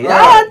 3.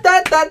 Right.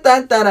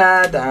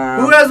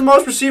 Who has the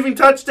most receiving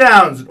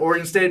touchdowns in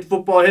Oregon State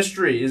football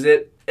history? Is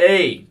it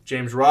A,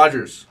 James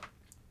Rogers,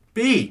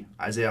 B,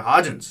 Isaiah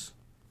Hodgins,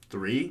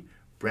 3,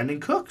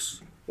 Brandon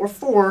Cooks, or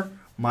 4,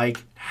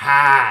 Mike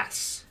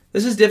Haas?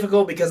 This is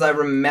difficult because I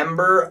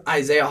remember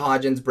Isaiah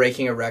Hodgins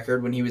breaking a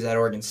record when he was at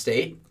Oregon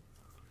State.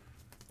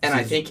 And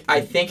I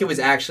think it was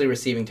actually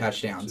receiving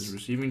touchdowns. This is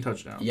receiving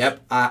touchdowns. Yep.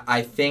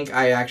 I think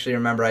I actually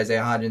remember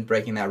Isaiah Hodgins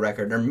breaking that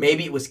record. Or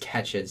maybe it was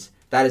catches.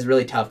 That is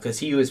really tough because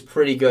he was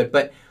pretty good.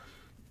 But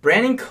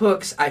Brandon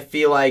Cooks, I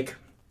feel like,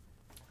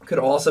 could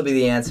also be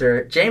the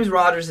answer. James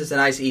Rogers is a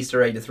nice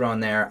Easter egg to throw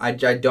in there. I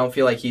don't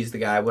feel like he's the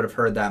guy. I would have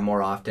heard that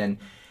more often.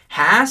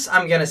 Haas,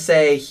 I'm going to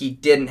say he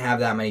didn't have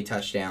that many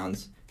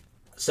touchdowns.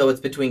 So it's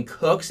between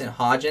Cooks and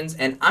Hodgins.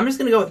 And I'm just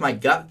going to go with my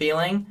gut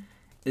feeling.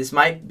 This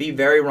might be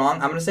very wrong.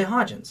 I'm going to say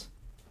Hodgins.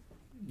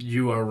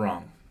 You are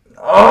wrong.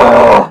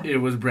 Oh! It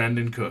was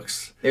Brandon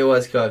Cooks. It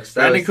was Cooks.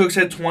 Brandon Cooks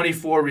had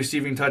 24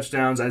 receiving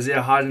touchdowns.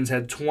 Isaiah Hodgins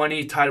had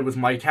 20, tied with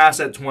Mike Haas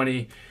at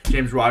 20.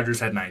 James Rogers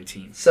had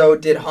 19. So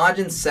did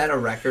Hodgins set a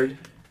record?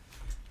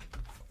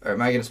 Or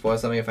am I going to spoil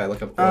something if I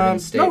look up Oregon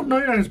State? No, you're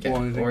not going to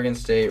spoil anything. Oregon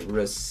State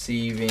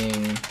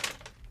receiving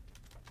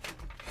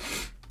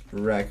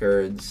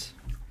records.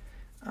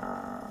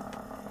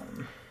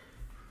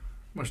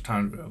 Much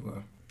time do we have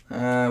left?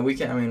 We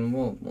can. I mean,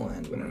 we'll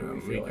end whenever we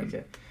feel like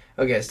it.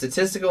 Okay,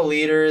 statistical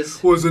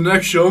leaders. Was the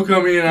next show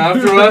coming in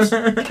after us?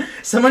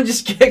 Someone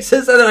just kicks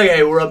us and they're like,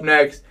 "Hey, we're up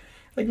next."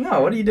 Like, no,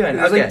 what are you doing?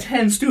 There's like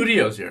 10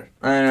 studios here.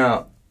 I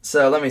know.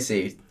 So let me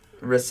see.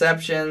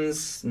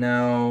 Receptions,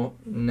 no,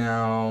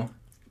 not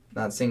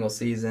single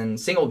season.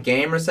 Single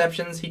game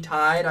receptions, he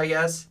tied, I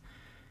guess.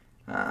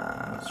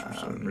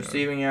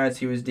 Receiving yards,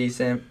 he was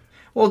decent.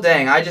 Well,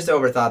 dang, I just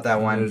overthought that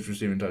one. He was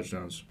receiving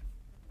touchdowns.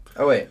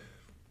 Oh wait.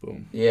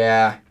 Boom.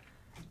 Yeah.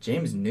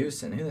 James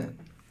Newsom, who that?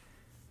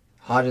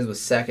 Hodgins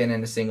was second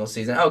in a single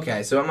season.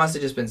 Okay, so it must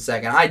have just been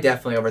second. I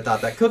definitely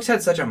overthought that. Cooks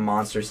had such a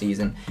monster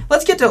season.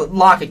 Let's get to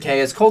Lock of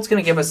Chaos. Colt's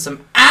going to give us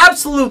some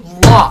absolute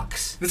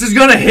locks. This is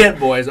going to hit,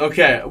 boys.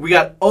 Okay, we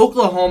got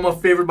Oklahoma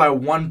favored by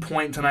 1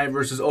 point tonight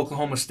versus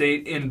Oklahoma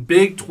State in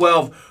Big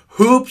 12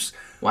 hoops.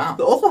 Wow.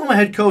 The Oklahoma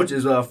head coach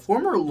is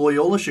former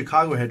Loyola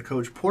Chicago head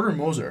coach Porter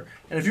Moser.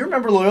 And if you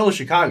remember Loyola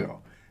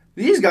Chicago,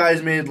 these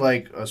guys made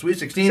like a Sweet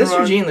 16 Sister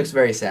run. Jean looks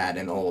very sad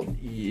and old.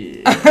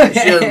 Yeah,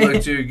 she doesn't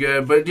look too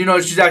good, but you know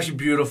she's actually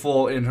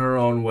beautiful in her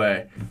own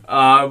way.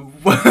 Okay,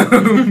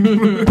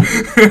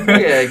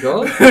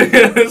 cool.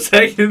 The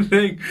second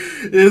thing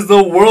is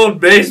the World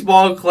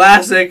Baseball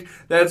Classic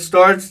that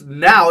starts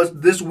now.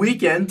 This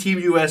weekend, Team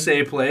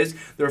USA plays.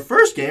 Their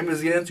first game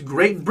is against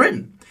Great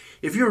Britain.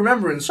 If you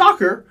remember in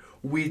soccer,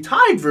 we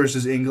tied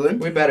versus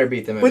England. We better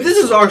beat them. But this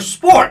is our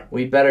sport.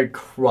 We better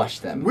crush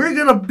them. We're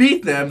going to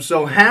beat them,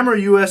 so hammer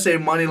USA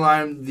money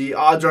line. The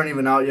odds aren't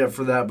even out yet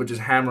for that, but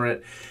just hammer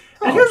it.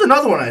 And here's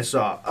another one I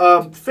saw.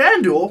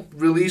 FanDuel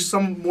released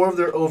some more of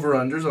their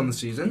over-unders on the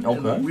season.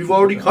 Okay. We've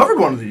already covered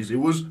one of these. It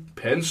was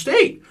Penn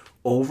State.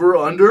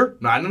 Over-under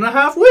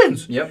 9.5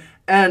 wins. Yep.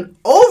 And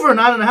over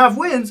 9.5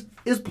 wins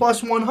is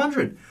plus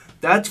 100.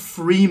 That's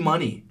free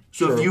money.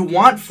 So True. if you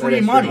want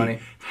free money,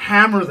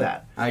 hammer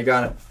that. I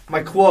got it.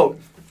 My quote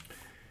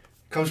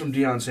comes from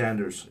Deion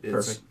Sanders. It's,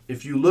 Perfect.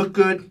 if you look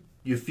good,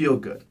 you feel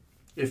good.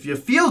 If you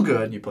feel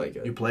good, You play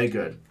good. you play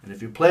good. And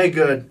if you play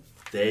good,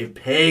 they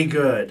pay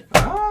good.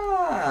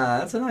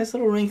 That's a nice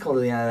little wrinkle to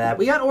the end of that.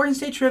 We got Oregon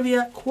State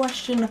trivia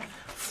question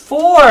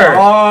 4.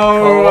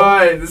 All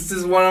right, this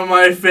is one of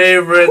my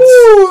favorites.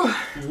 Woo.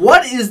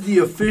 What is the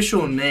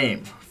official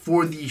name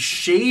for the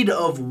shade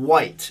of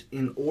white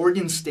in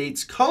Oregon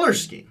State's color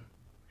scheme?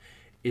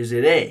 Is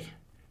it A,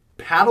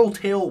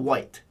 paddle-tail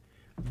white,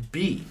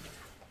 B,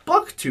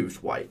 bucktooth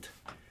white,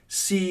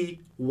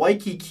 C,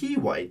 Waikiki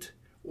white,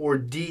 or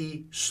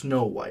D,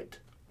 snow white?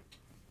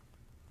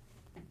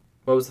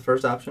 What was the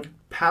first option?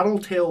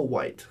 Paddle-tail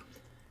white.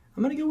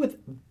 I'm going to go with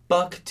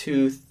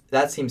bucktooth.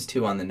 That seems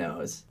too on the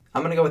nose.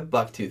 I'm going to go with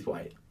bucktooth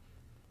white.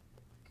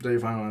 Is that your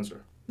final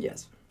answer?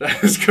 Yes.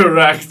 That is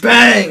correct.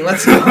 Bang!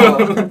 Let's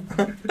go.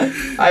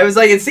 I was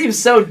like, it seems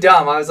so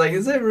dumb. I was like,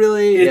 is it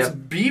really? It's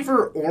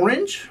beaver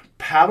orange,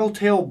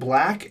 paddle-tail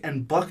black,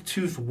 and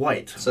bucktooth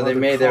white. So they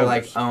made their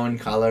like own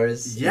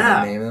colors.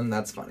 Yeah. Name them.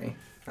 That's funny.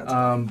 That's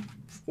funny.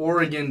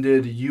 Oregon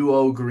did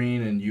UO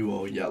green and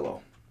UO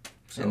yellow.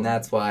 So. And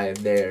that's why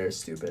they're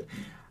stupid.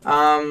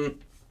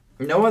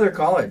 No other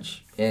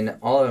college in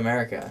all of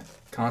America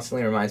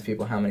constantly reminds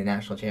people how many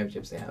national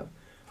championships they have.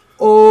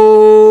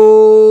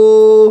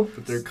 Oh!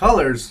 But their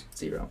colors.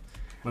 0.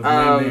 With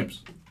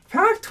names.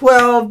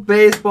 Pac-12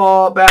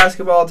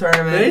 basketball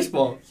tournament.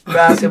 Baseball.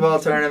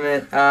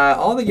 Tournament.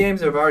 All the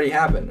games have already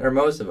happened, or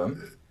most of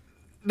them.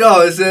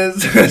 No, it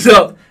says...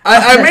 So,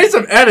 I made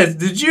some edits.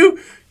 Did you...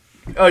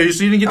 Oh,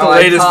 so you didn't get the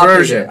latest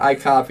version. I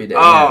copied it.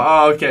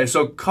 Oh, okay.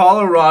 So,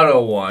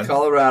 Colorado won.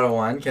 Colorado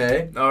won,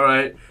 okay. All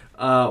right.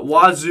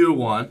 Wazoo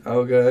won.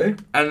 Okay.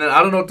 And then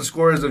I don't know what the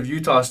score is of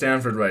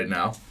Utah-Stanford right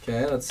now.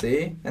 Okay, let's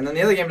see. And then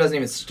the other game doesn't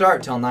even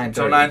start till 9:30.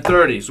 Till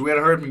 9:30, so we got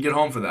to hurry up and get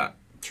home for that.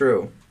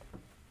 True.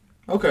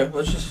 Okay,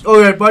 let's just...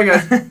 Okay, bye,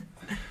 guys.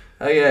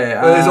 Okay.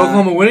 Is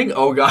Oklahoma winning?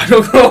 Oh, God.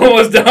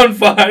 Oklahoma's down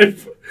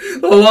 5.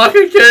 The Lock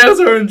and Chaos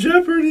are in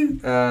jeopardy.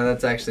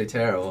 That's actually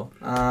terrible.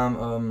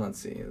 Let's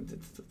see.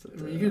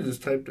 You could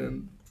just typed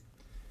in...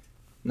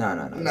 No.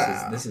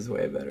 Nah. This is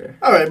way better.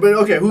 All right, but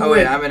okay, who wins?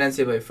 Wait, I'm an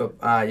NCAA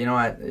football. You know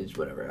what? It's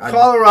whatever.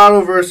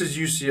 Colorado versus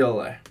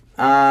UCLA.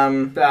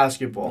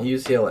 Basketball.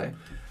 UCLA.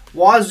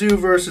 Wazoo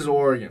versus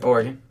Oregon.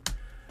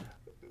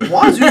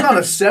 Wazoo's on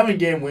a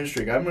 7-game win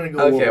streak. I'm going to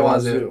go with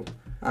Wazoo.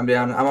 I'm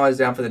down. I'm always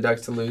down for the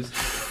Ducks to lose.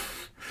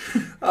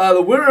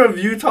 The winner of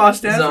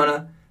Utah-Stanford.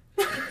 Zona.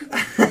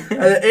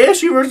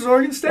 ASU versus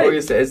Oregon State.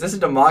 Oregon State. Is this a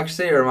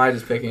democracy or am I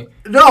just picking?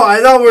 No,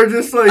 I thought we're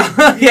just like...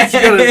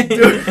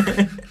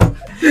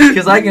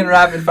 Because I can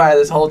rapid fire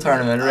this whole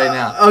tournament right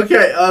now.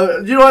 Okay,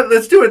 you know what?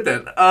 Let's do it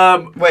then.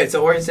 Wait,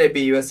 so Oregon State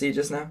beat USC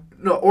just now?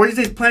 No, Oregon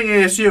State's playing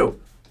ASU.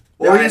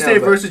 Oregon State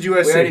versus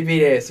USC. We already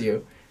beat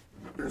ASU.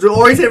 So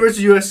Oregon State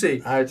versus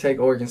USC. I would take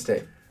Oregon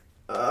State.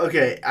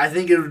 Okay, I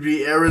think it would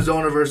be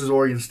Arizona versus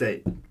Oregon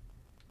State.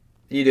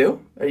 You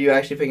do? Are you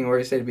actually picking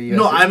Oregon State to beat USC?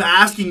 No, I'm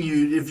asking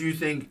you if you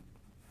think...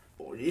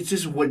 It's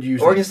just what you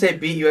think. Oregon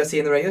State beat USC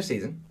in the regular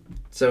season.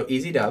 So,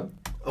 easy dub.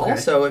 Okay.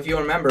 Also, if you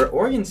remember,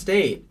 Oregon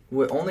State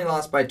only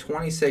lost by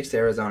 26 to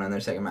Arizona in their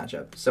second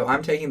matchup. So,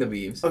 I'm taking the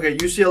Beavs. Okay,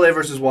 UCLA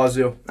versus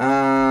Wazoo.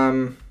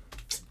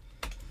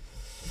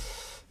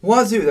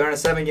 Wazoo, they're on a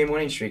 7-game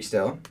winning streak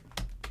still.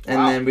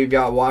 And then we've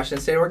got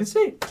Washington State, Oregon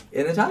State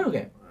in the title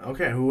game.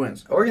 Okay, who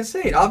wins? Oregon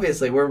State,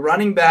 obviously. We're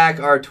running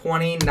back our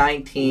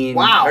 2019...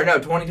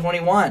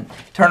 2021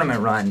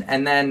 tournament run.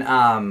 And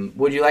then,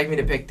 would you like me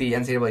to pick the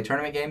NCAA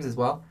tournament games as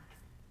well?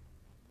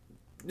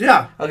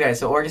 Yeah. Okay,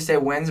 so Oregon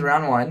State wins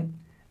round 1.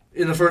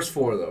 In the first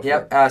 4, though.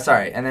 Yep,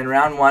 sorry. And then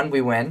round 1, we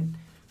win.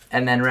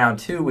 And then round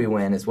 2, we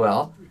win as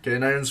well. Okay,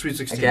 now you're in the Sweet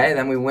 16. Okay,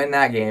 then we win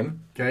that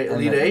game. Okay,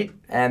 Elite 8.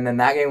 And then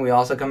that game, we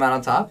also come out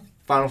on top.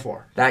 Final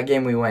 4. That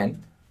game, we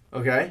win.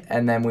 Okay.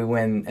 And then we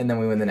win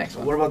the next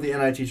one. What about the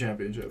NIT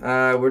championship?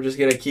 We're just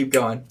going to keep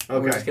going. Okay.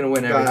 We're just going to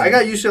win everything. I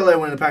got UCLA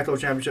winning the Pac-12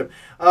 championship.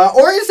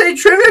 Oregon State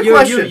trivia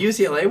question.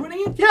 UCLA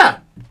winning it?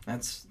 Yeah.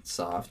 That's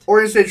soft.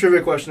 Oregon State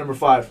trivia question number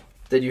 5.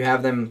 Did you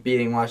have them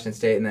beating Washington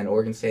State and then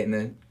Oregon State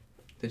in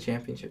the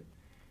championship?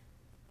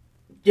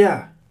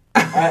 Yeah.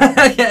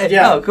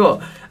 Yeah. Oh,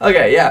 cool.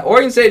 Okay, yeah.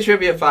 Oregon State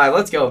trivia 5.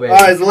 Let's go, baby. All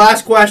right, the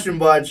last question,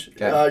 Budge.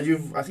 Okay. I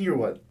think you're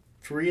what?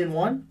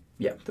 3-1?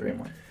 Yeah,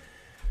 3-1.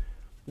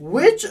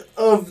 Which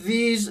of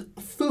these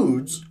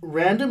foods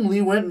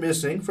randomly went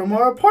missing from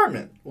our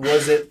apartment?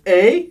 Was it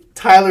A,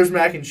 Tyler's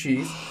mac and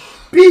cheese,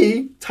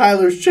 B,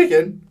 Tyler's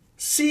chicken,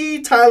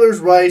 C, Tyler's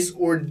rice,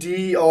 or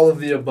D, all of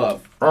the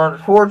above?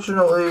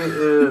 Unfortunately, it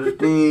is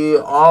D,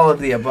 all of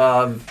the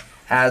above,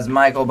 as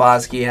Michael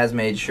Bosky has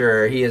made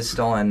sure he has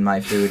stolen my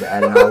food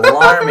at an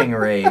alarming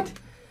rate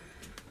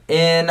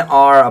in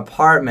our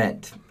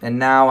apartment. And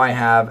now I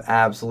have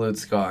absolute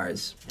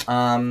scars.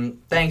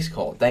 Thanks,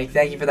 Cole. Thank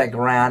you for that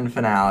grand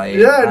finale.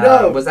 Yeah,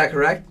 no. Was that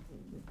correct?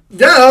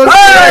 Yeah, that was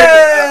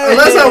correct.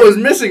 Unless I was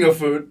missing a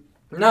food.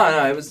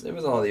 No, it was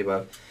all of the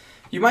above.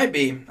 You might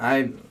be.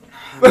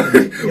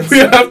 We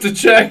have to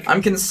check.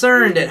 I'm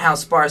concerned at how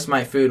sparse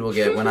my food will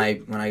get when I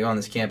go on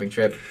this camping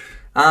trip.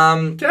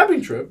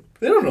 Camping trip?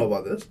 They don't know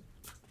about this.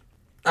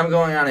 I'm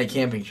going on a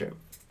camping trip.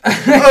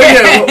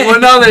 Okay, well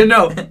now they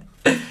know.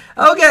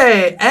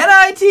 Okay,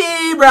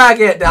 NIT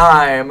bracket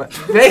time.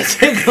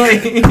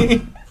 Basically,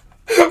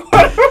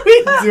 what are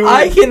we doing?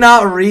 I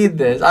cannot read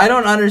this. I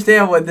don't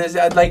understand what this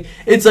like.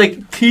 It's like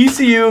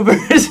TCU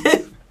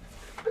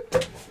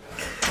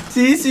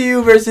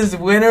versus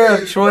winner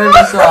of Troy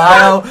versus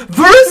Ohio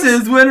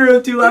versus winner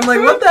of Tulane. I'm like,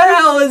 what the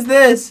hell is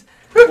this?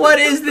 What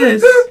is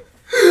this?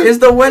 Is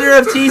the winner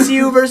of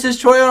TCU versus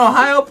Troy and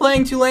Ohio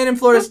playing Tulane and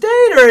Florida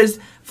State, or is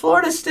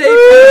Florida State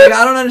playing?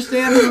 I don't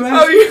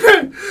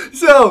understand.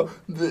 So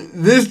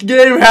this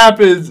game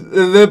happens,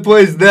 and then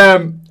plays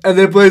them, and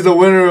then plays the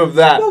winner of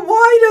that. Well,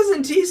 why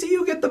doesn't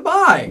TCU get the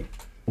bye?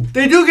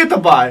 They do get the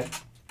bye.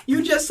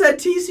 You just said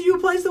TCU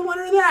plays the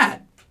winner of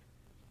that.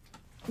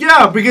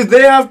 Yeah, because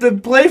they have to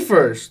play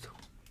first.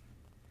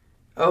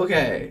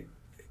 Okay.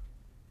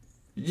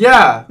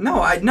 Yeah.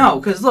 No,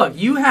 because look,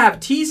 you have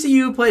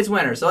TCU plays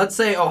winner. So let's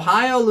say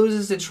Ohio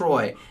loses to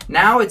Troy.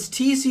 Now it's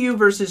TCU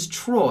versus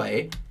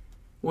Troy,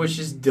 which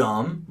is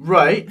dumb.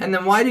 Right. And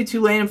then why do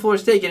Tulane and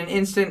Florida State get an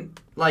instant,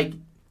 like...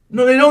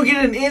 No, they don't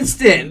get an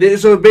instant.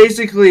 So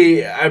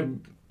basically,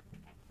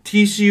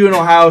 TCU and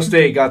Ohio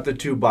State got the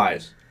 2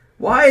 byes.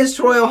 Why is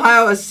Troy,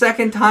 Ohio a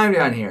second time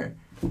down here?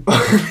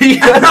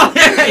 This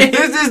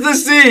is the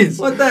seeds.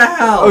 What the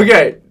hell?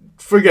 Okay,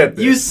 forget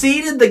this. You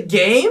seeded the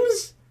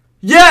games?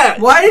 Yeah.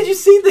 Why did you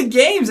seed the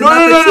games? No.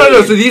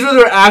 So these are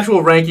their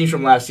actual rankings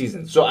from last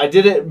season. So I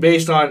did it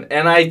based on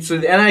NIT. So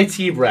the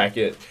NIT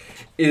bracket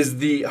is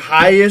the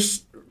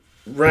highest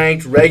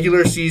ranked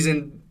regular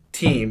season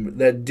team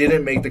that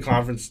didn't make the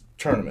conference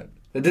tournament.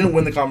 That didn't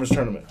win the conference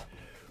tournament.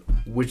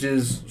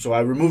 So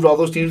I removed all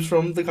those teams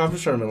from the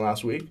conference tournament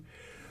last week.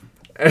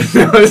 And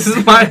so this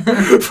is my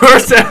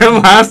first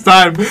and last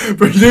time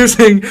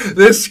producing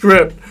this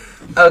script.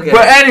 Okay.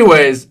 But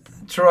anyways,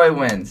 Troy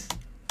wins.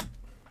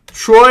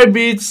 Troy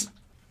beats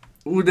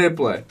who they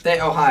play.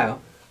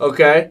 Ohio.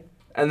 Okay.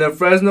 And then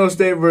Fresno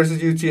State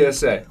versus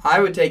UTSA. I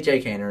would take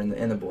Jay Kaner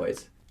in the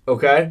boys.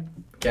 Okay.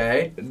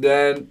 Okay.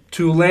 Then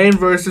Tulane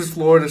versus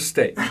Florida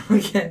State.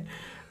 Okay.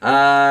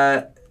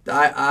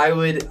 I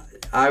would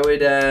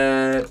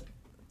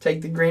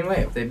take the Green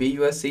Wave. They beat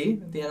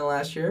USC at the end of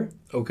last year.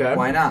 Okay.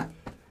 Why not?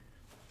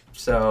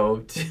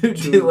 So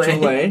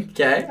Tulane.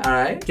 Okay. All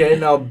right. Okay.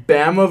 Now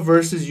Bama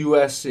versus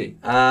USC.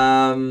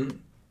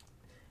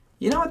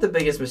 You know what the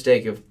biggest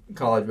mistake of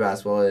college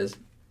basketball is?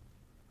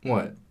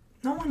 What?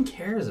 No one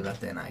cares about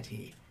the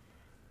NIT.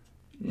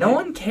 No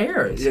one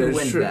cares who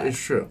wins true. that. It's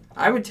true.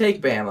 I would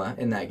take Bama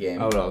in that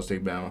game. I would always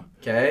take Bama.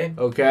 Okay.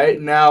 Okay.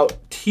 Now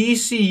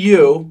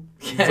TCU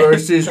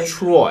versus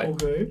Troy.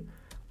 Okay.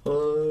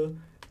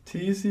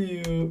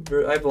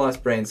 TCU. I've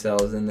lost brain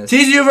cells in this.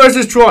 TCU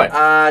versus Troy.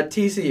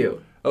 TCU.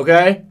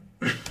 Okay.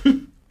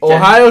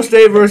 Ohio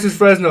State versus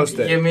Fresno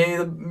State. Give me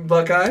the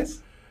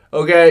Buckeyes.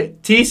 Okay.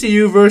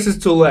 TCU versus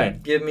Tulane.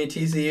 Give me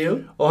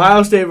TCU.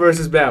 Ohio State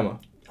versus Bama.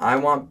 I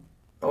want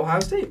Ohio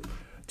State.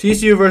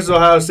 TCU versus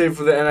Ohio State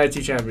for the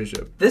NIT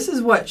championship. This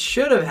is what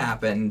should have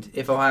happened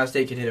if Ohio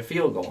State could hit a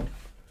field goal.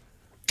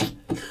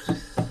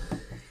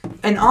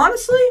 And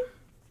honestly,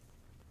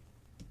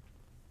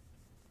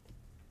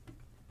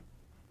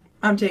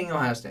 I'm taking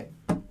Ohio State.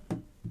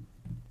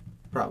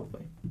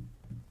 Probably.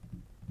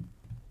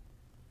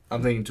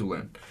 I'm thinking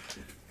Tulane.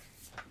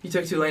 You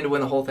took Tulane to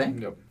win the whole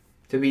thing? Yep.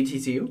 To beat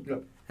TCU?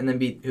 Yep. And then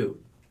beat who?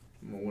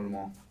 We'll win them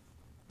all.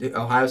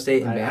 Ohio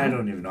State and Bama? I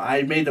don't even know.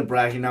 I made the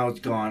bracket. Now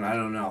it's gone. I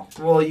don't know.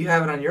 Well, you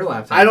have it on your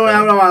laptop. I don't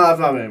have it on my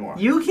laptop anymore.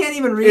 You can't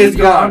even read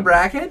your own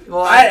bracket?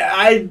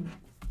 Well,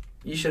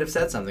 you should have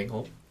said something,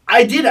 Cole.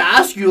 I did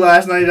ask you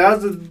last night.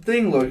 How's the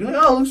thing look? You're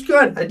like, oh, it looks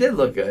good. It did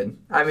look good.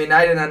 I mean,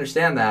 I didn't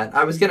understand that.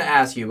 I was going to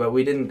ask you, but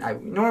we didn't.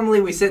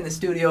 Normally, we sit in the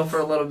studio for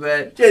a little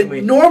bit. Yeah,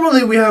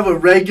 normally, we have a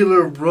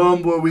regular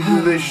room where we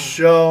do this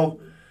show.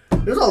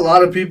 There's a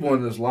lot of people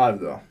in this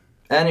live, though.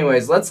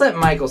 Anyways, let's let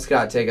Michael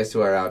Scott take us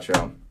to our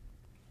outro.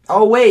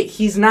 Oh, wait.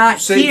 He's not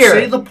here.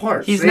 Say the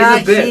part. He's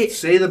not here.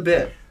 Say the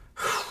bit.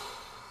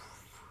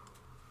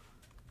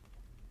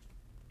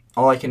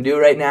 All I can do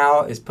right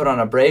now is put on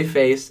a brave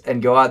face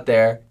and go out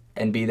there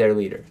and be their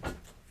leader.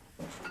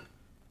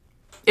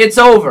 It's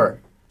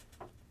over.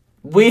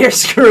 We are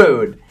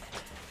screwed.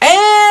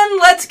 And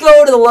let's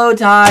go to the low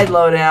tide,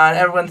 low down.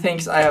 Everyone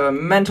thinks I have a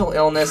mental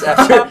illness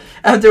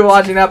after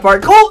watching that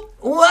part. Colt,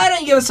 why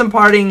don't you give us some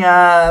parting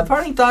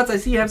thoughts? I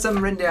see you have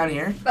something written down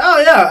here.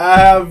 Oh, yeah. I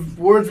have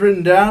words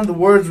written down. The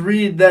words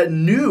read that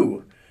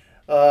new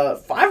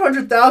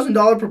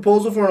 $500,000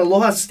 proposal for an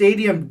Aloha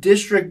Stadium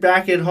district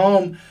back at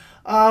home.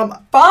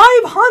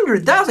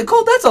 $500,000.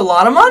 Colt, that's a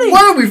lot of money.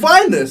 Where did we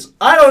find this?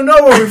 I don't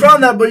know where we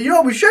found that, but you know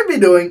what we should be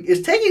doing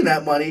is taking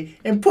that money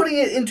and putting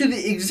it into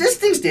the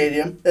existing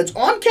stadium that's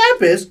on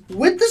campus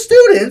with the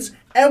students,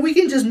 and we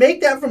can just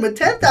make that from a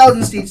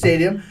 10,000 seat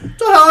stadium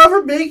to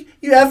however big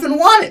you effing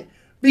want it.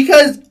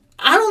 Because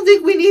I don't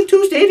think we need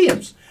two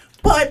stadiums.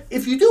 But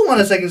if you do want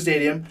a second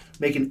stadium,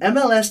 make an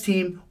MLS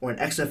team or an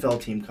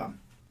XFL team come.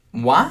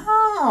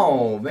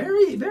 Wow.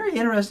 Very, very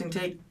interesting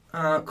take,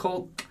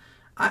 Colt.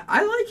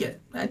 I like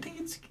it. I think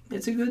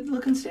it's a good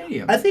looking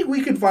stadium. I think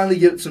we could finally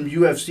get some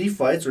UFC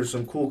fights or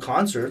some cool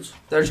concerts.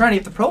 They're trying to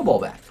get the Pro Bowl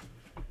back.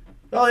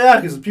 Oh yeah,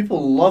 because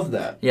people love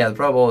that. Yeah, the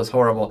Pro Bowl is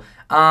horrible.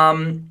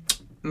 My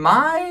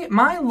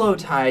low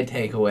tide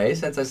takeaway,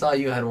 since I saw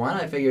you had one,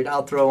 I figured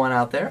I'll throw one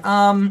out there.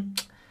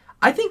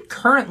 I think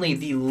currently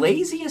the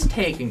laziest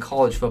take in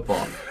college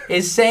football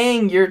is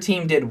saying your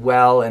team did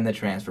well in the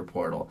transfer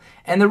portal.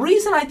 And the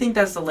reason I think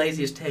that's the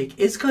laziest take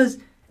is because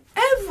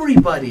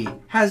everybody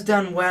has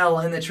done well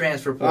in the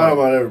transfer portal. I don't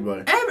know about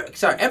everybody.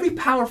 Every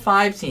Power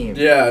 5 team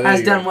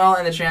has done well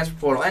in the transfer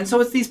portal. And so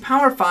it's these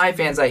Power 5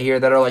 fans I hear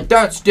that are like,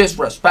 that's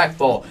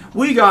disrespectful.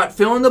 We got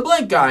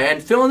fill-in-the-blank guy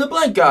and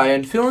fill-in-the-blank guy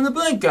and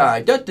fill-in-the-blank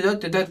guy.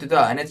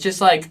 Da-da-da-da-da-da. And it's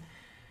just like,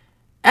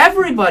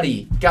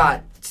 everybody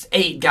got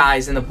 8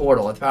 guys in the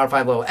portal at the Power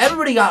 5 level.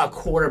 Everybody got a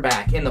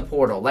quarterback in the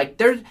portal. Like,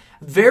 there's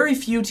very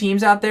few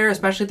teams out there,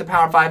 especially at the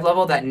Power 5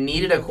 level, that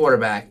needed a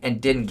quarterback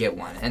and didn't get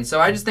one. And so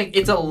I just think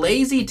it's a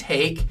lazy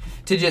take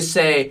to just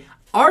say,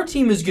 our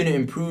team is going to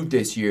improve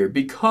this year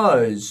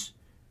because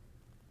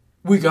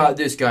we got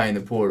this guy in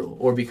the portal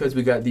or because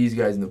we got these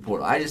guys in the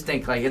portal. I just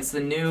think, like, it's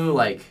the new,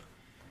 like,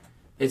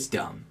 it's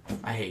dumb.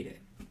 I hate it.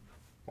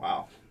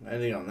 Wow.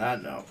 Anything on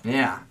that note?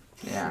 Yeah.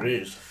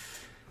 Jeez.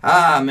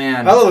 Ah,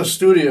 man. I love the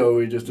studio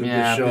we just did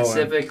this show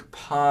Pacific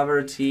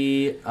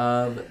Poverty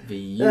of the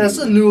Year. Yeah, it's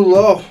a new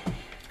low.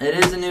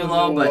 It is a new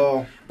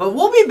low, but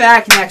we'll be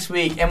back next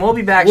week, and we'll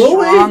be back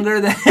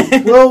stronger than...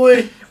 Will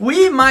we?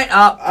 We might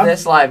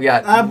this live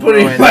got I'm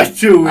putting in my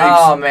 2 weeks.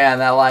 Oh, man,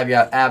 that live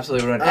got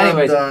absolutely ruined.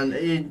 Anyways. I'm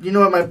done. You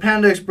know what my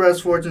Panda Express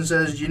fortune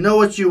says? You know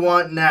what you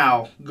want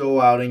now.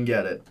 Go out and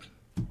get it.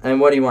 And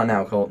what do you want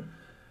now, Colt?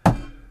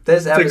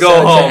 this episode to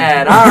go home.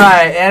 end. All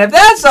right, and if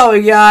that's all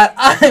we got,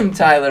 I'm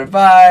Tyler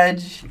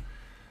Budge.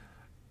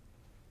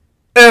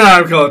 And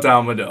I'm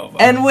Kotal Madova.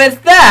 And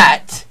with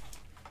that,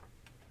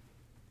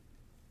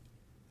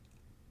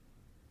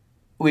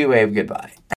 we wave goodbye.